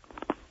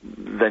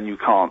you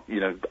can't.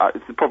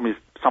 The problem is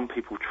some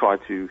people try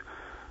to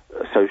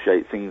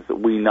associate things that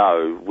we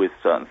know with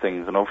certain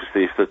things, and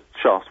obviously if the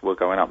shafts were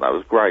going up, that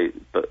was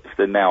great, but if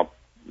they're now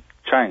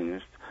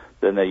changed,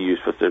 then they're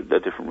used for a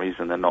different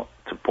reason. They're not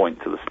to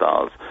point to the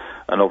stars,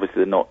 and obviously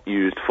they're not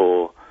used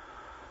for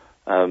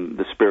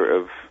the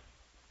spirit of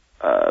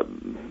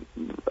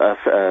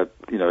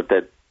a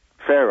dead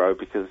pharaoh,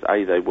 because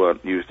A, they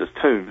weren't used as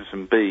tombs,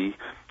 and B,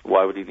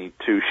 why would he need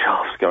 2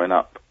 shafts going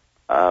up?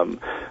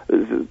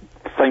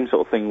 Same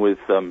sort of thing with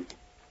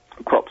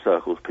crop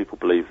circles. People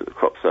believe that the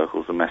crop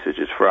circles are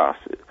messages for us.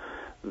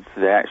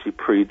 They actually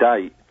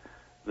predate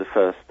the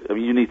first. I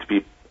mean, you need to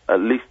be at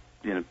least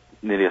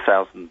nearly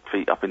 1,000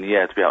 feet up in the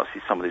air to be able to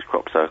see some of these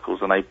crop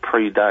circles, and they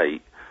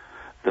predate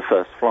the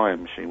first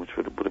flying machine, which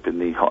would have been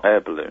the hot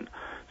air balloon.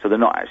 So they're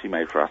not actually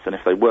made for us, and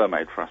if they were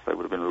made for us, they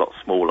would have been a lot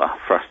smaller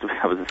for us to be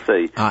able to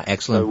see.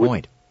 Excellent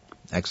point.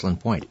 Excellent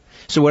point.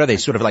 So what are they,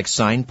 sort of like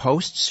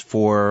signposts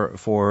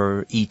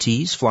for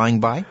ETs flying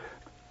by?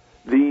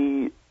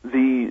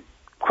 The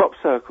crop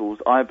circles,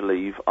 I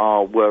believe,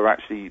 were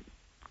actually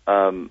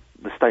the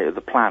state of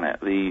the planet.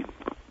 The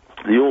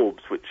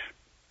orbs, which,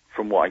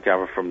 from what I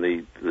gather from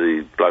the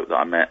bloke that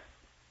I met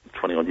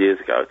 20-odd years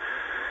ago,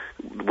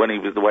 the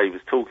way he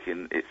was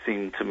talking, it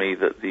seemed to me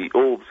that the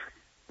orbs,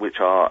 which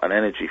are an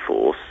energy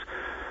force,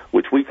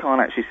 which we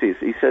can't actually see.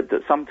 He said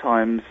that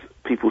sometimes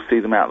people see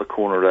them out of the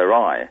corner of their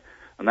eye,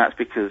 and that's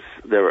because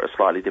they're at a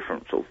slightly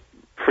different sort of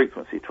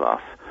frequency to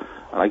us.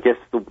 And I guess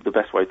the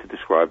best way to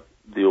describe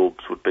the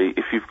orbs would be,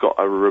 if you've got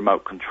a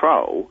remote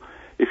control,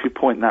 if you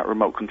point that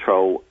remote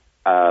control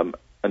and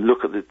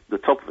look at the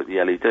top of it,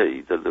 the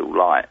LED, the little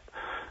light,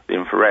 the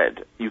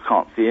infrared, you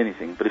can't see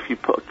anything. But if you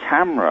put a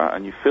camera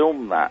and you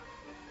film that,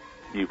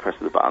 you press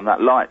the button, that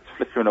light's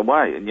flickering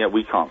away, and yet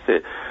we can't see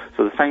it.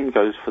 So the same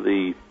goes for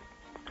the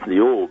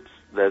orbs.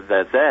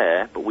 They're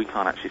there, but we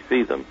can't actually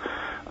see them.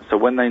 So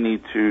when they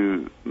need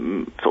to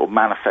sort of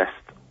manifest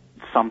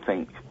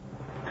something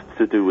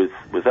to do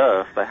with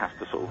Earth, they have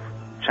to sort of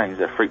change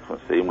their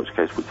frequency, in which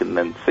case we can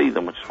then see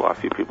them, which is why a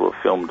few people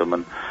have filmed them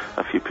and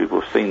a few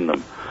people have seen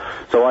them.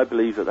 So I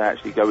believe that they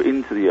actually go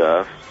into the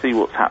Earth, see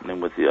what's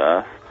happening with the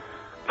Earth,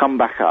 come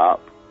back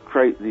up,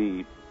 create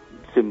the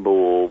symbol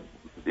or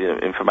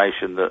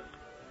information that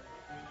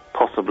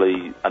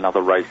possibly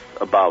another race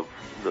above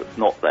that's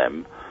not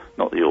them,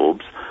 not the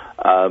orbs,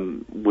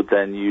 would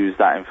then use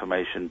that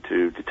information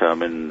to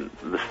determine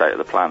the state of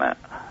the planet.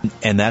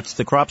 And that's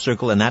the crop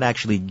circle, and that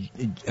actually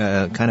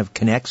kind of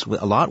connects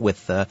a lot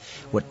with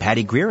what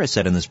Patty Greer has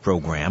said in this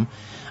program,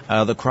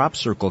 the crop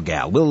circle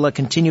gal. We'll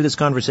continue this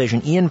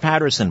conversation. Ian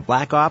Patterson,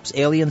 Black Ops,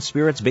 Alien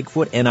Spirits,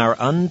 Bigfoot, and our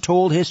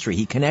untold history.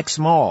 He connects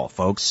them all,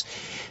 folks.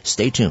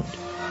 Stay tuned.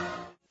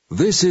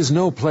 This is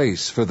no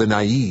place for the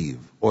naive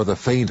or the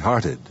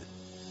faint-hearted.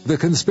 The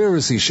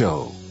Conspiracy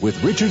Show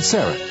with Richard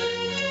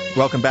Serrett.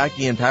 Welcome back.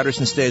 Ian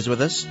Patterson stays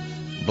with us.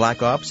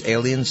 Black Ops,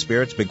 Alien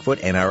Spirits, Bigfoot,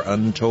 and our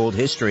untold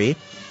history.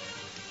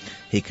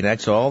 He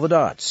connects all the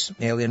dots.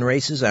 Alien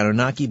races,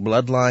 Anunnaki,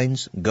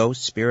 bloodlines,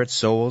 ghosts, spirits,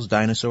 souls,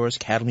 dinosaurs,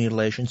 cattle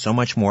mutilation, so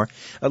much more.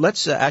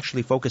 Let's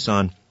actually focus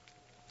on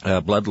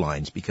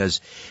bloodlines, because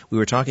we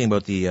were talking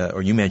about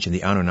or you mentioned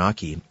the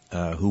Anunnaki,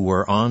 who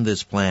were on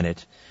this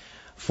planet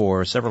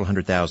for several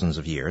hundred thousands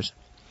of years.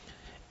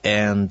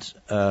 And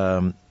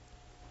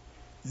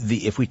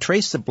if we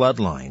trace the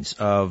bloodlines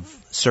of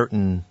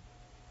certain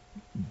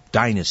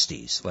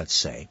dynasties, let's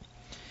say,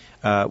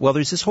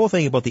 there's this whole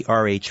thing about the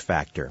RH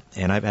factor,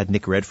 and I've had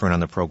Nick Redfern on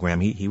the program.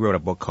 He wrote a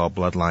book called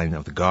Bloodline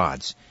of the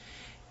Gods,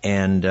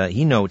 and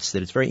he notes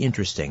that it's very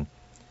interesting.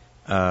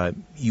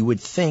 You would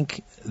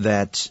think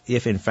that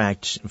if, in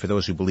fact, for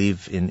those who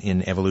believe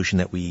in evolution,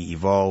 that we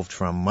evolved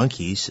from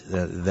monkeys,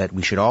 that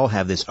we should all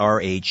have this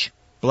RH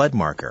blood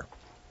marker.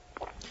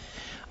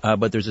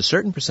 But there's a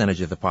certain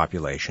percentage of the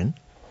population,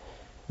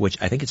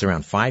 which I think it's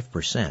around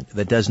 5%,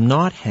 that does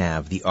not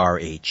have the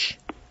RH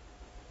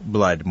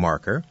blood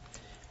marker,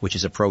 which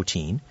is a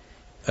protein,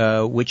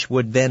 which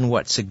would then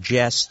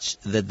suggest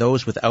that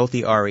those without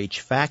the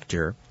RH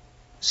factor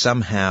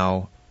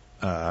somehow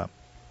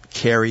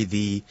carry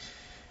the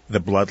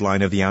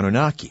bloodline of the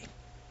Anunnaki.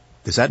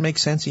 Does that make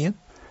sense, Ian?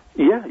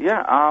 Yeah.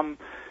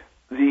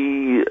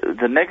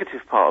 The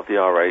negative part of the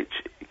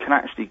RH can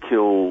actually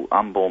kill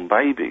unborn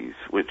babies,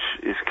 which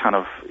is kind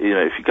of,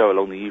 if you go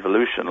along the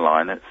evolution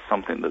line, it's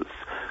something that's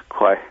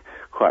quite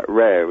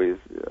rare.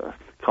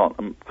 Can't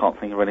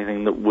think of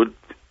anything that would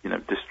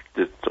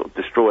sort of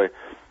destroy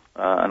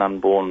an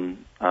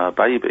unborn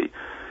baby.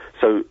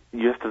 So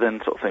you have to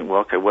then sort of think,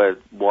 well, okay,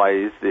 why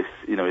is this?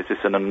 Is this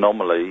an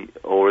anomaly,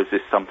 or is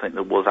this something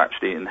that was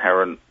actually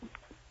inherent,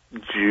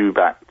 due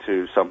back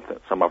to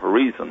some other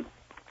reason?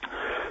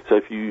 So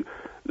if you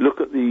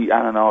look at the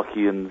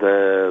Anunnaki and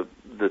the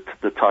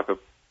type of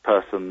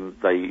person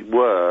they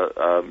were,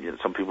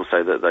 some people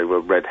say that they were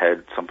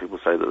redhead, some people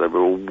say that they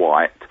were all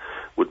white,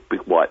 with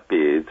big white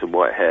beards and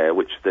white hair,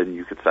 which then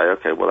you could say,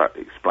 okay, well, that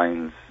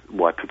explains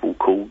why people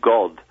call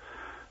God,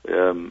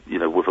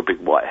 with a big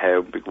white hair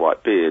and big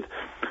white beard.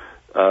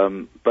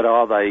 But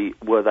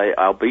were they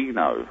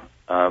albino?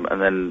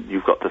 And then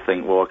you've got to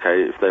think, well,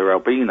 okay, if they're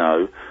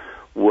albino,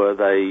 were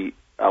they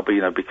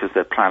albino because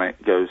their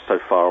planet goes so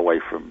far away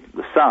from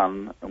the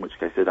sun, in which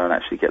case they don't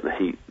actually get the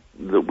heat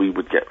that we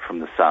would get from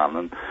the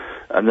sun,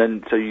 and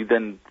then so you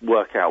then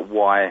work out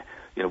why,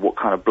 what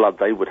kind of blood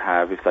they would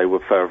have if they were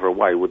further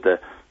away. Would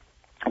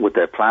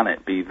their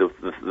planet be the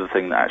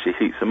thing that actually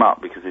heats them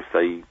up? Because if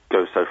they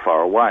go so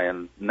far away,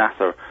 and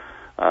NASA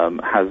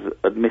has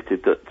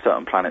admitted that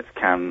certain planets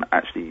can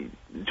actually,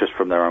 just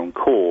from their own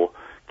core,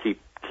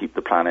 keep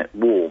the planet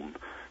warm,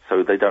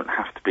 so they don't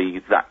have to be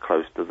that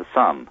close to the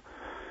sun.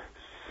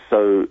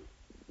 So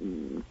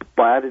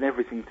by adding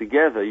everything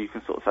together, you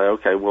can sort of say,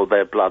 okay, well,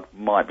 their blood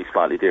might be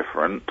slightly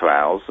different to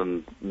ours,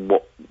 and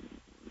what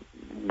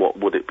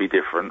would it be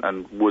different,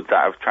 and would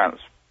that have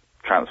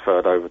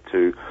transferred over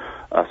to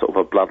sort of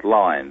a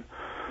bloodline?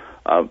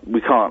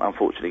 We can't,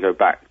 unfortunately, go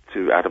back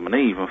to Adam and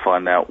Eve and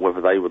find out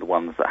whether they were the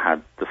ones that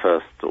had the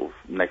first sort of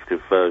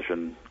negative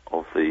version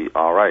of the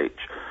RH.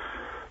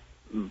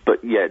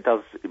 But yeah, it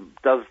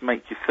does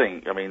make you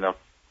think. I mean, I've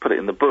put it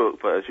in the book,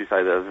 but as you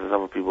say, there's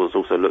other people that's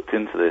also looked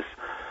into this.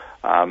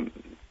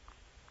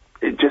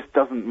 It just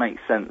doesn't make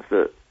sense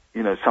that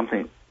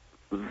something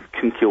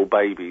can kill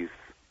babies.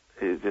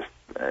 It just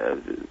I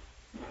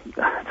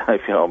don't know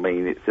if you know what I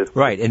mean. It's just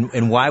right.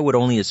 And why would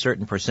only a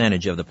certain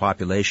percentage of the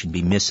population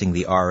be missing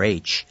the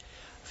RH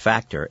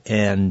factor?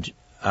 And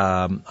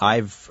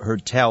I've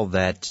heard tell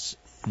that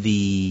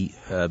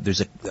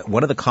there's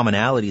one of the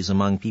commonalities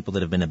among people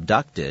that have been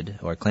abducted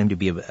or claim to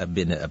have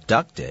been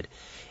abducted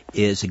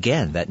is,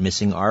 again, that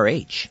missing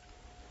RH.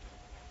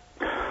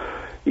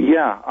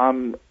 Yeah,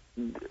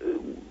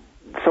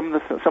 some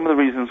of the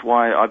reasons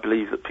why I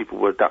believe that people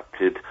were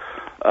abducted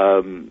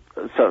at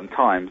certain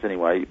times,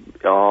 anyway,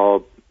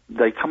 are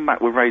they come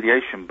back with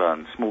radiation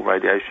burns, small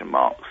radiation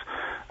marks,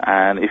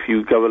 and if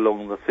you go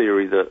along the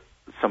theory that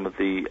some of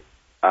the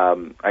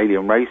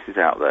alien races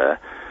out there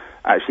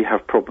actually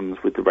have problems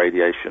with the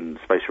radiation,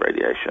 space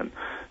radiation,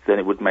 then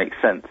it would make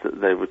sense that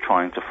they were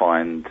trying to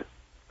find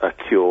a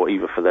cure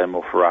either for them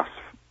or for us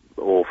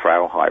or for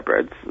our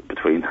hybrids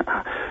between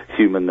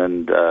human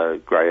and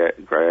grey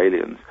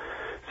aliens.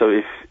 So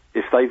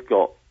if they've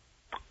got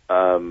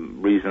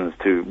reasons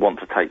to want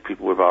to take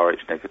people with Rh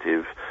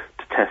negative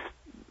to test,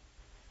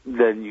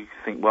 then you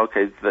think, well,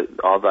 okay,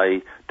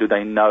 do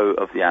they know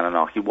of the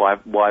Anunnaki? Why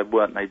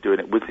weren't they doing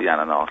it with the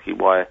Anunnaki?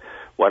 Why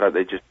don't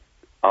they just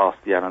ask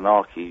the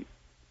Anunnaki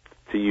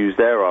to use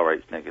their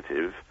Rh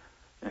negative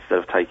instead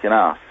of taking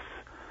us?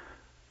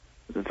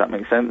 Does that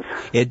make sense?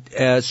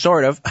 It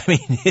sort of. I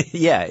mean,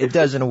 yeah, it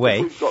does in a way.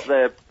 If we've got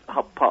their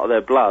part of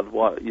their blood,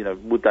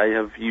 would they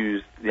have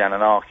used the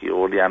Anunnaki,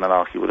 or the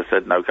Anunnaki would have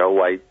said, no, go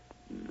away,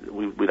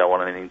 we don't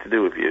want anything to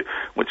do with you, in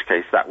which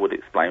case that would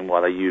explain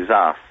why they use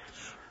us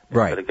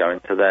instead of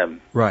going to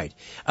them. Right.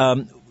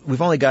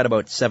 We've only got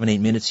about 7-8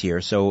 minutes here,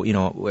 so,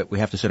 we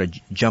have to sort of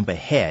jump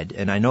ahead,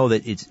 and I know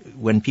that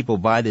when people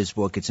buy this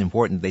book, it's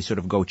important they sort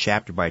of go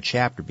chapter by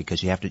chapter,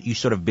 because you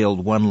sort of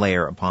build one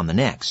layer upon the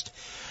next.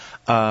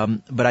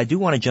 But I do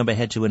want to jump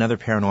ahead to another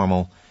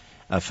paranormal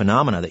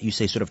phenomena that you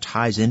say sort of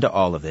ties into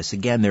all of this.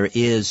 Again, there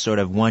is sort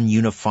of one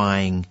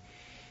unifying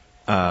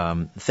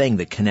thing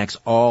that connects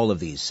all of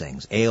these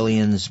things: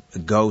 aliens,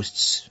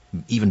 ghosts,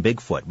 even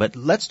Bigfoot. But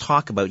let's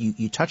talk about,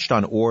 you touched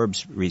on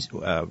orbs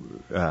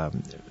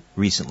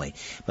recently,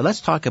 but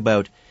let's talk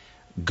about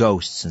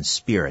ghosts and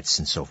spirits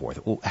and so forth.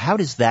 How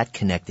does that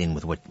connect in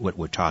with what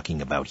we're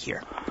talking about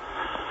here?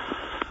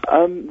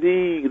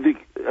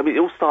 It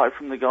all started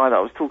from the guy that I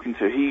was talking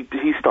to.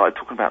 He started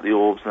talking about the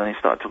orbs, and then he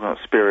started talking about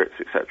spirits,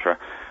 etc.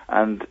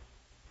 And,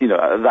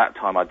 at that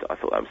time I thought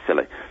that was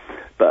silly.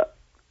 But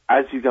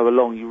as you go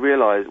along, you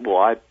realise,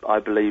 I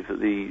believe that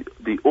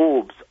the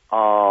orbs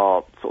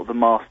are sort of the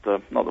master,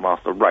 not the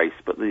master race,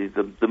 but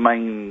the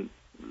main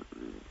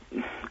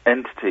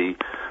entity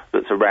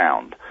that's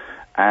around.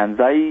 And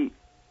they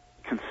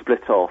can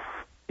split off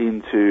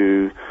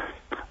into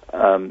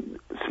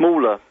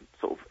smaller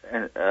sort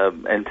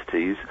of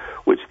entities,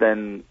 which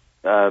then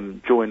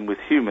join with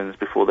humans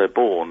before they're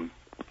born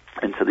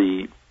into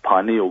the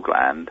pineal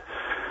gland,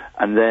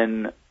 and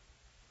then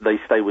they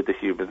stay with the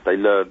humans. They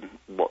learn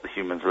what the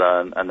humans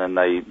learn, and then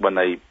when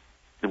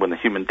the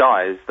human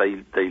dies,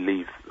 they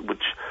leave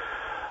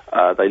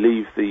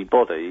the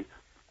body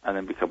and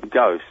then become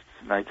ghosts.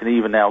 And they can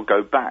either now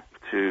go back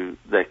to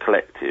their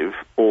collective,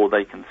 or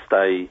they can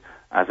stay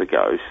as a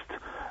ghost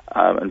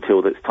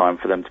until it's time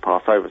for them to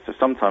pass over. So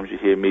sometimes you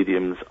hear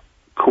mediums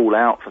call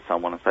out for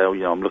someone and say,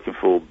 I'm looking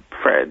for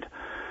Fred,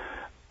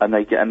 and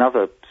they get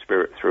another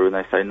spirit through and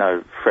they say,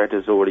 no, Fred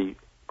has already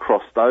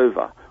crossed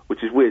over,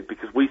 which is weird,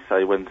 because we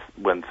say when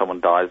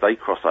someone dies they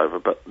cross over,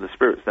 but the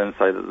spirits then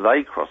say that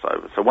they cross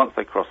over. So once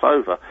they cross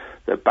over,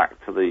 they're back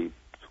to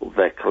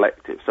their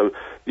collective. So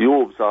the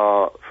orbs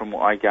are, from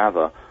what I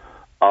gather,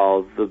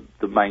 are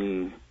the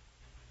main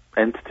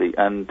entity,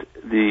 and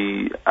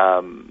the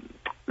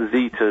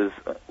Zetas,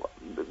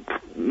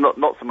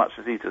 not so much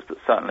the Zetas, but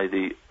certainly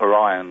the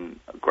Orion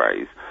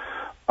Greys,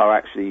 are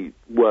actually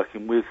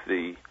working with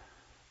the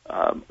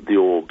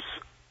orbs.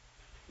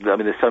 I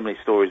mean, there's so many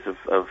stories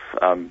of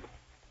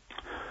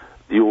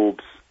the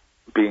orbs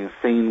being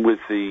seen with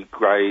the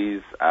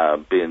Greys,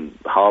 being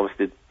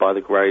harvested by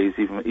the Greys,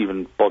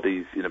 even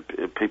bodies,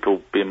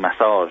 people being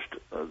massaged,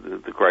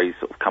 the Greys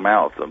sort of come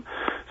out of them.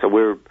 So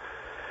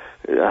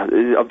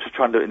I'm just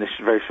trying to do it in this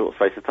very short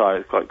space of time.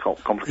 It's quite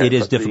complicated. It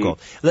is difficult.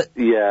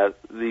 The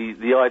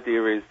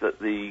idea is that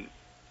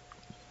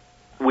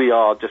we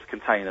are just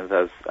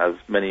containers, as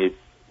many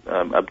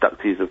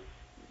abductees have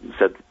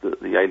said that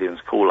the aliens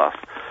call us.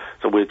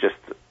 So we're just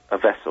a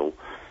vessel.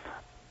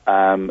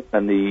 And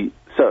the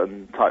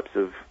certain types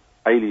of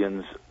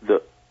aliens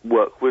that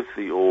work with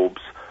the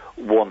orbs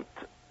want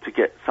to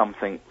get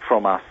something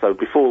from us. So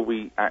before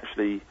we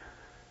actually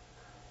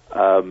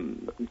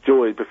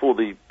before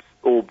the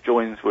orb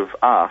joins with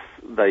us,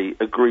 they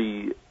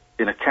agree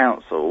in a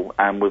council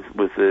and with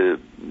the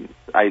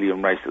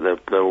alien race that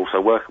they're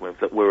also working with,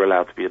 that we're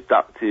allowed to be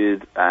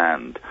abducted,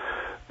 and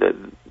that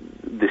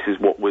this is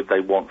what they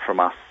want from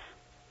us,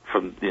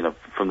 from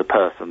the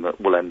person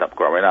that will end up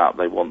growing up.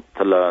 They want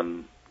to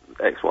learn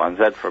X, Y, and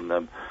Z from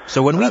them.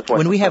 So when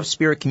we have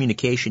spirit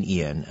communication,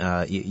 Ian,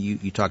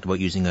 you talked about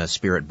using a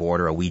spirit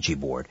board or a Ouija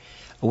board.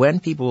 When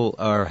people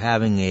are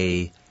having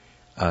a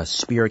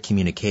spirit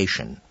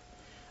communication,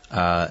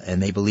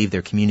 and they believe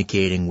they're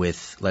communicating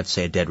with, let's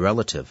say, a dead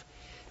relative,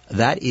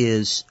 that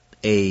is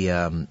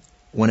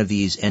one of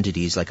these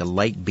entities, like a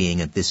light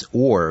being, at this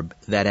orb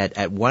that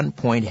at one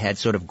point had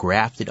sort of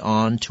grafted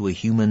onto a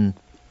human,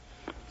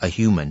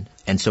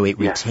 and so it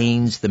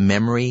retains the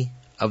memory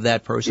of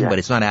that person, but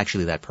it's not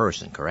actually that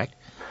person, correct?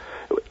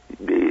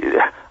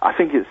 I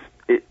think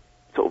it's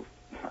sort of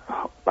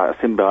like a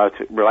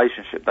symbiotic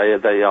relationship.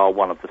 They are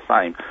one of the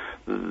same.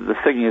 The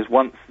thing is,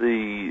 once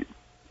the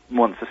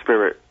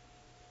spirit,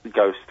 the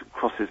ghost,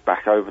 crosses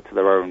back over to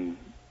their own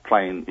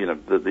plane,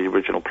 the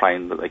original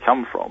plane that they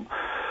come from,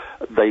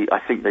 I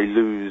think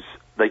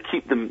they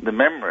keep the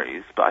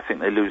memories, but I think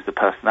they lose the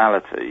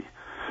personality.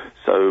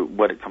 So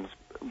when it comes,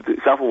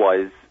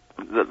 otherwise,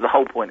 the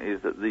whole point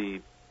is that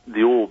the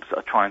orbs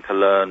are trying to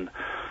learn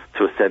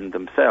to ascend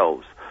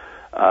themselves,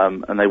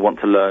 and they want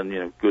to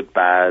learn, good,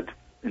 bad,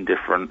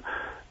 indifferent.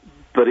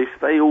 But if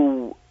they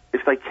all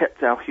if they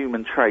kept our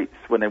human traits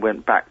when they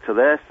went back to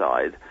their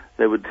side,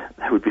 they would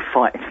be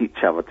fighting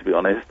each other, to be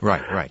honest.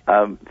 Right.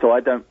 So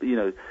I don't,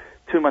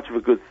 too much of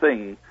a good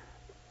thing.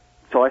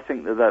 So I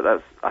think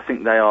I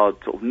think they are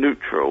sort of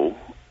neutral,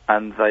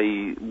 and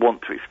they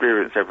want to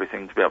experience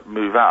everything to be able to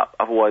move up.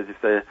 Otherwise,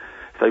 if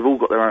they've all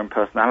got their own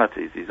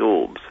personalities, these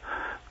orbs,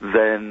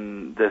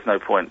 then there's no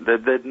point.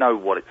 They'd know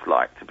what it's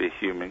like to be a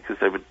human, because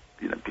they would,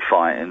 be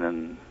fighting.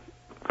 And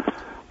does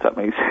that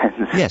make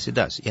sense? Yes, it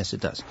does.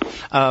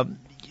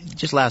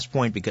 Just last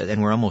point,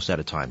 and we're almost out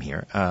of time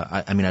here.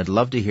 I'd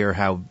love to hear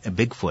how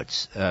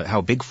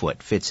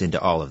Bigfoot fits into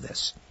all of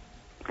this.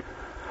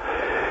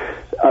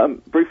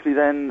 Briefly,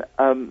 then,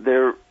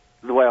 the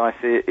way I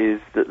see it is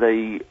that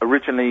they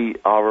originally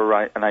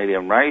are an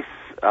alien race.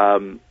 A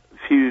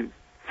few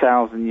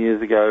thousand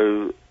years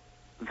ago,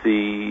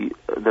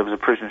 there was a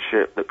prison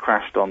ship that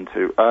crashed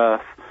onto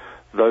Earth.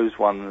 Those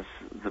ones,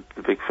 the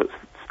Bigfoots,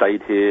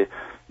 stayed here.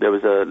 There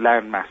was a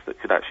landmass that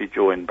could actually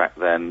join back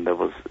then. There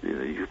was,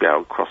 you could be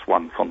able to cross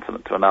one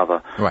continent to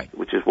another, right?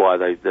 Which is why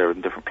they're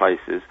in different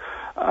places,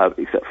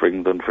 except for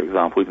England, for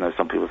example. Even though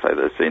some people say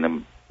they've seen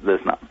them,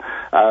 there's none.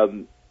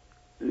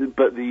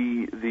 But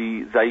they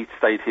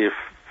stayed here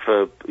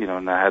for,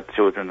 and they had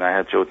children,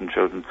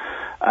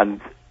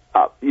 and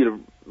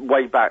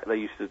way back they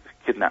used to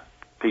kidnap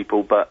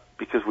people, but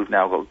because we've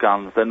now got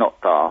guns, they're not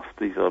daft.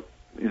 These are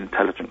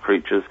intelligent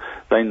creatures.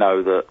 They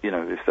know that,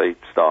 if they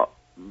start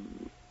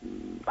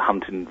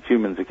hunting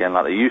humans again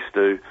like they used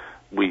to,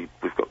 we've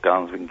got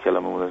guns, we can kill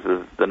them, and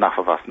there's enough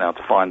of us now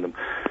to find them.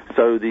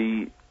 So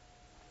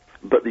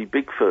but the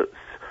Bigfoots,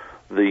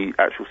 the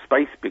actual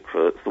space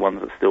Bigfoots, the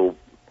ones that still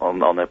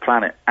on their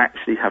planet,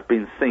 actually have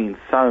been seen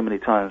so many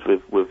times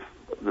with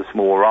the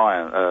small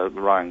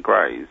Orion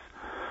greys.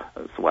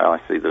 That's the way I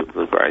see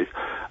the greys,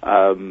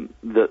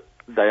 that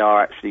they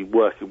are actually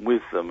working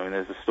with them. I mean,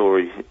 there's a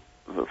story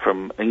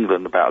from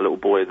England about a little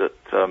boy that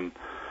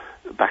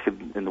back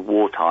in the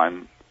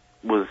wartime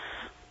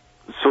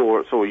saw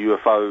a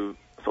UFO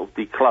sort of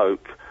decloak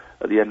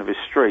at the end of his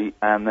street,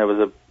 and there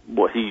was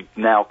what he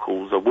now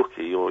calls a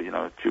Wookiee, or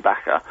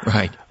Chewbacca,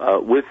 right,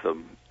 with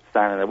them,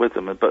 standing there with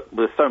them. But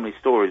there's so many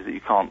stories that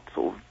you can't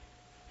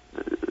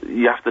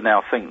you have to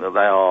now think that they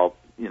are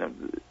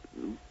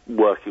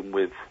working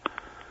with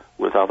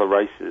other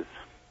races.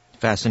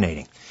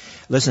 Fascinating.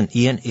 Listen,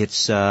 Ian,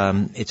 it's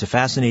a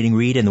fascinating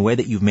read, and the way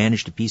that you've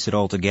managed to piece it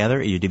all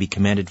together, you're to be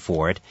commended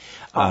for it.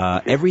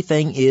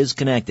 Everything is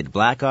connected.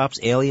 Black Ops,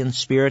 alien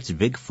spirits,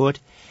 Bigfoot,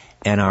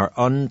 and our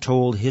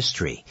untold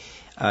history.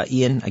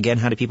 Ian, again,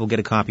 how do people get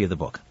a copy of the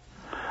book?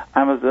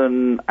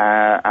 Amazon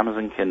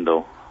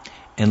Kindle.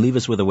 And leave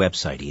us with a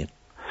website, Ian.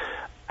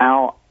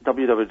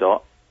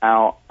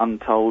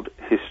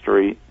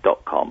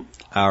 www.ouruntolledhistory.com.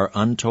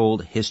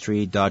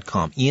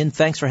 Ouruntolledhistory.com. Ian,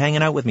 thanks for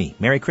hanging out with me.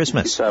 Merry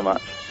Christmas. Thank you so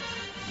much.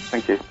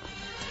 Thank you.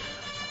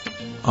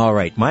 All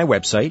right, my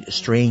website,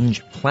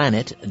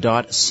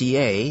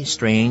 strangeplanet.ca,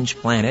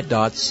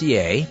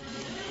 strangeplanet.ca.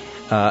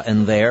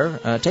 And there,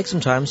 take some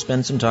time,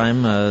 spend some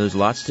time. There's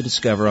lots to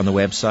discover on the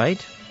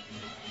website.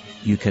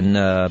 You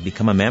can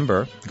become a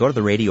member. Go to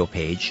the radio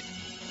page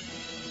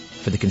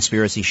for The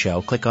Conspiracy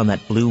Show. Click on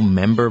that blue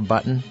member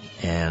button,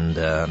 and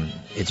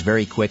it's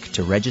very quick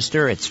to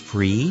register. It's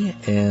free,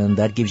 and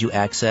that gives you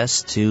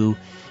access to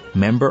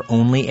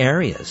member-only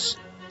areas.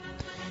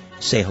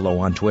 Say hello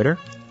on Twitter,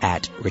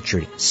 at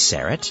Richard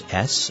Serrett,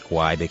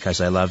 S-Y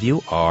because I love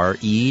you,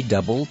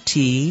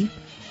 R-E-T-T.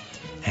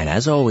 And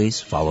as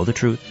always, follow the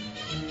truth.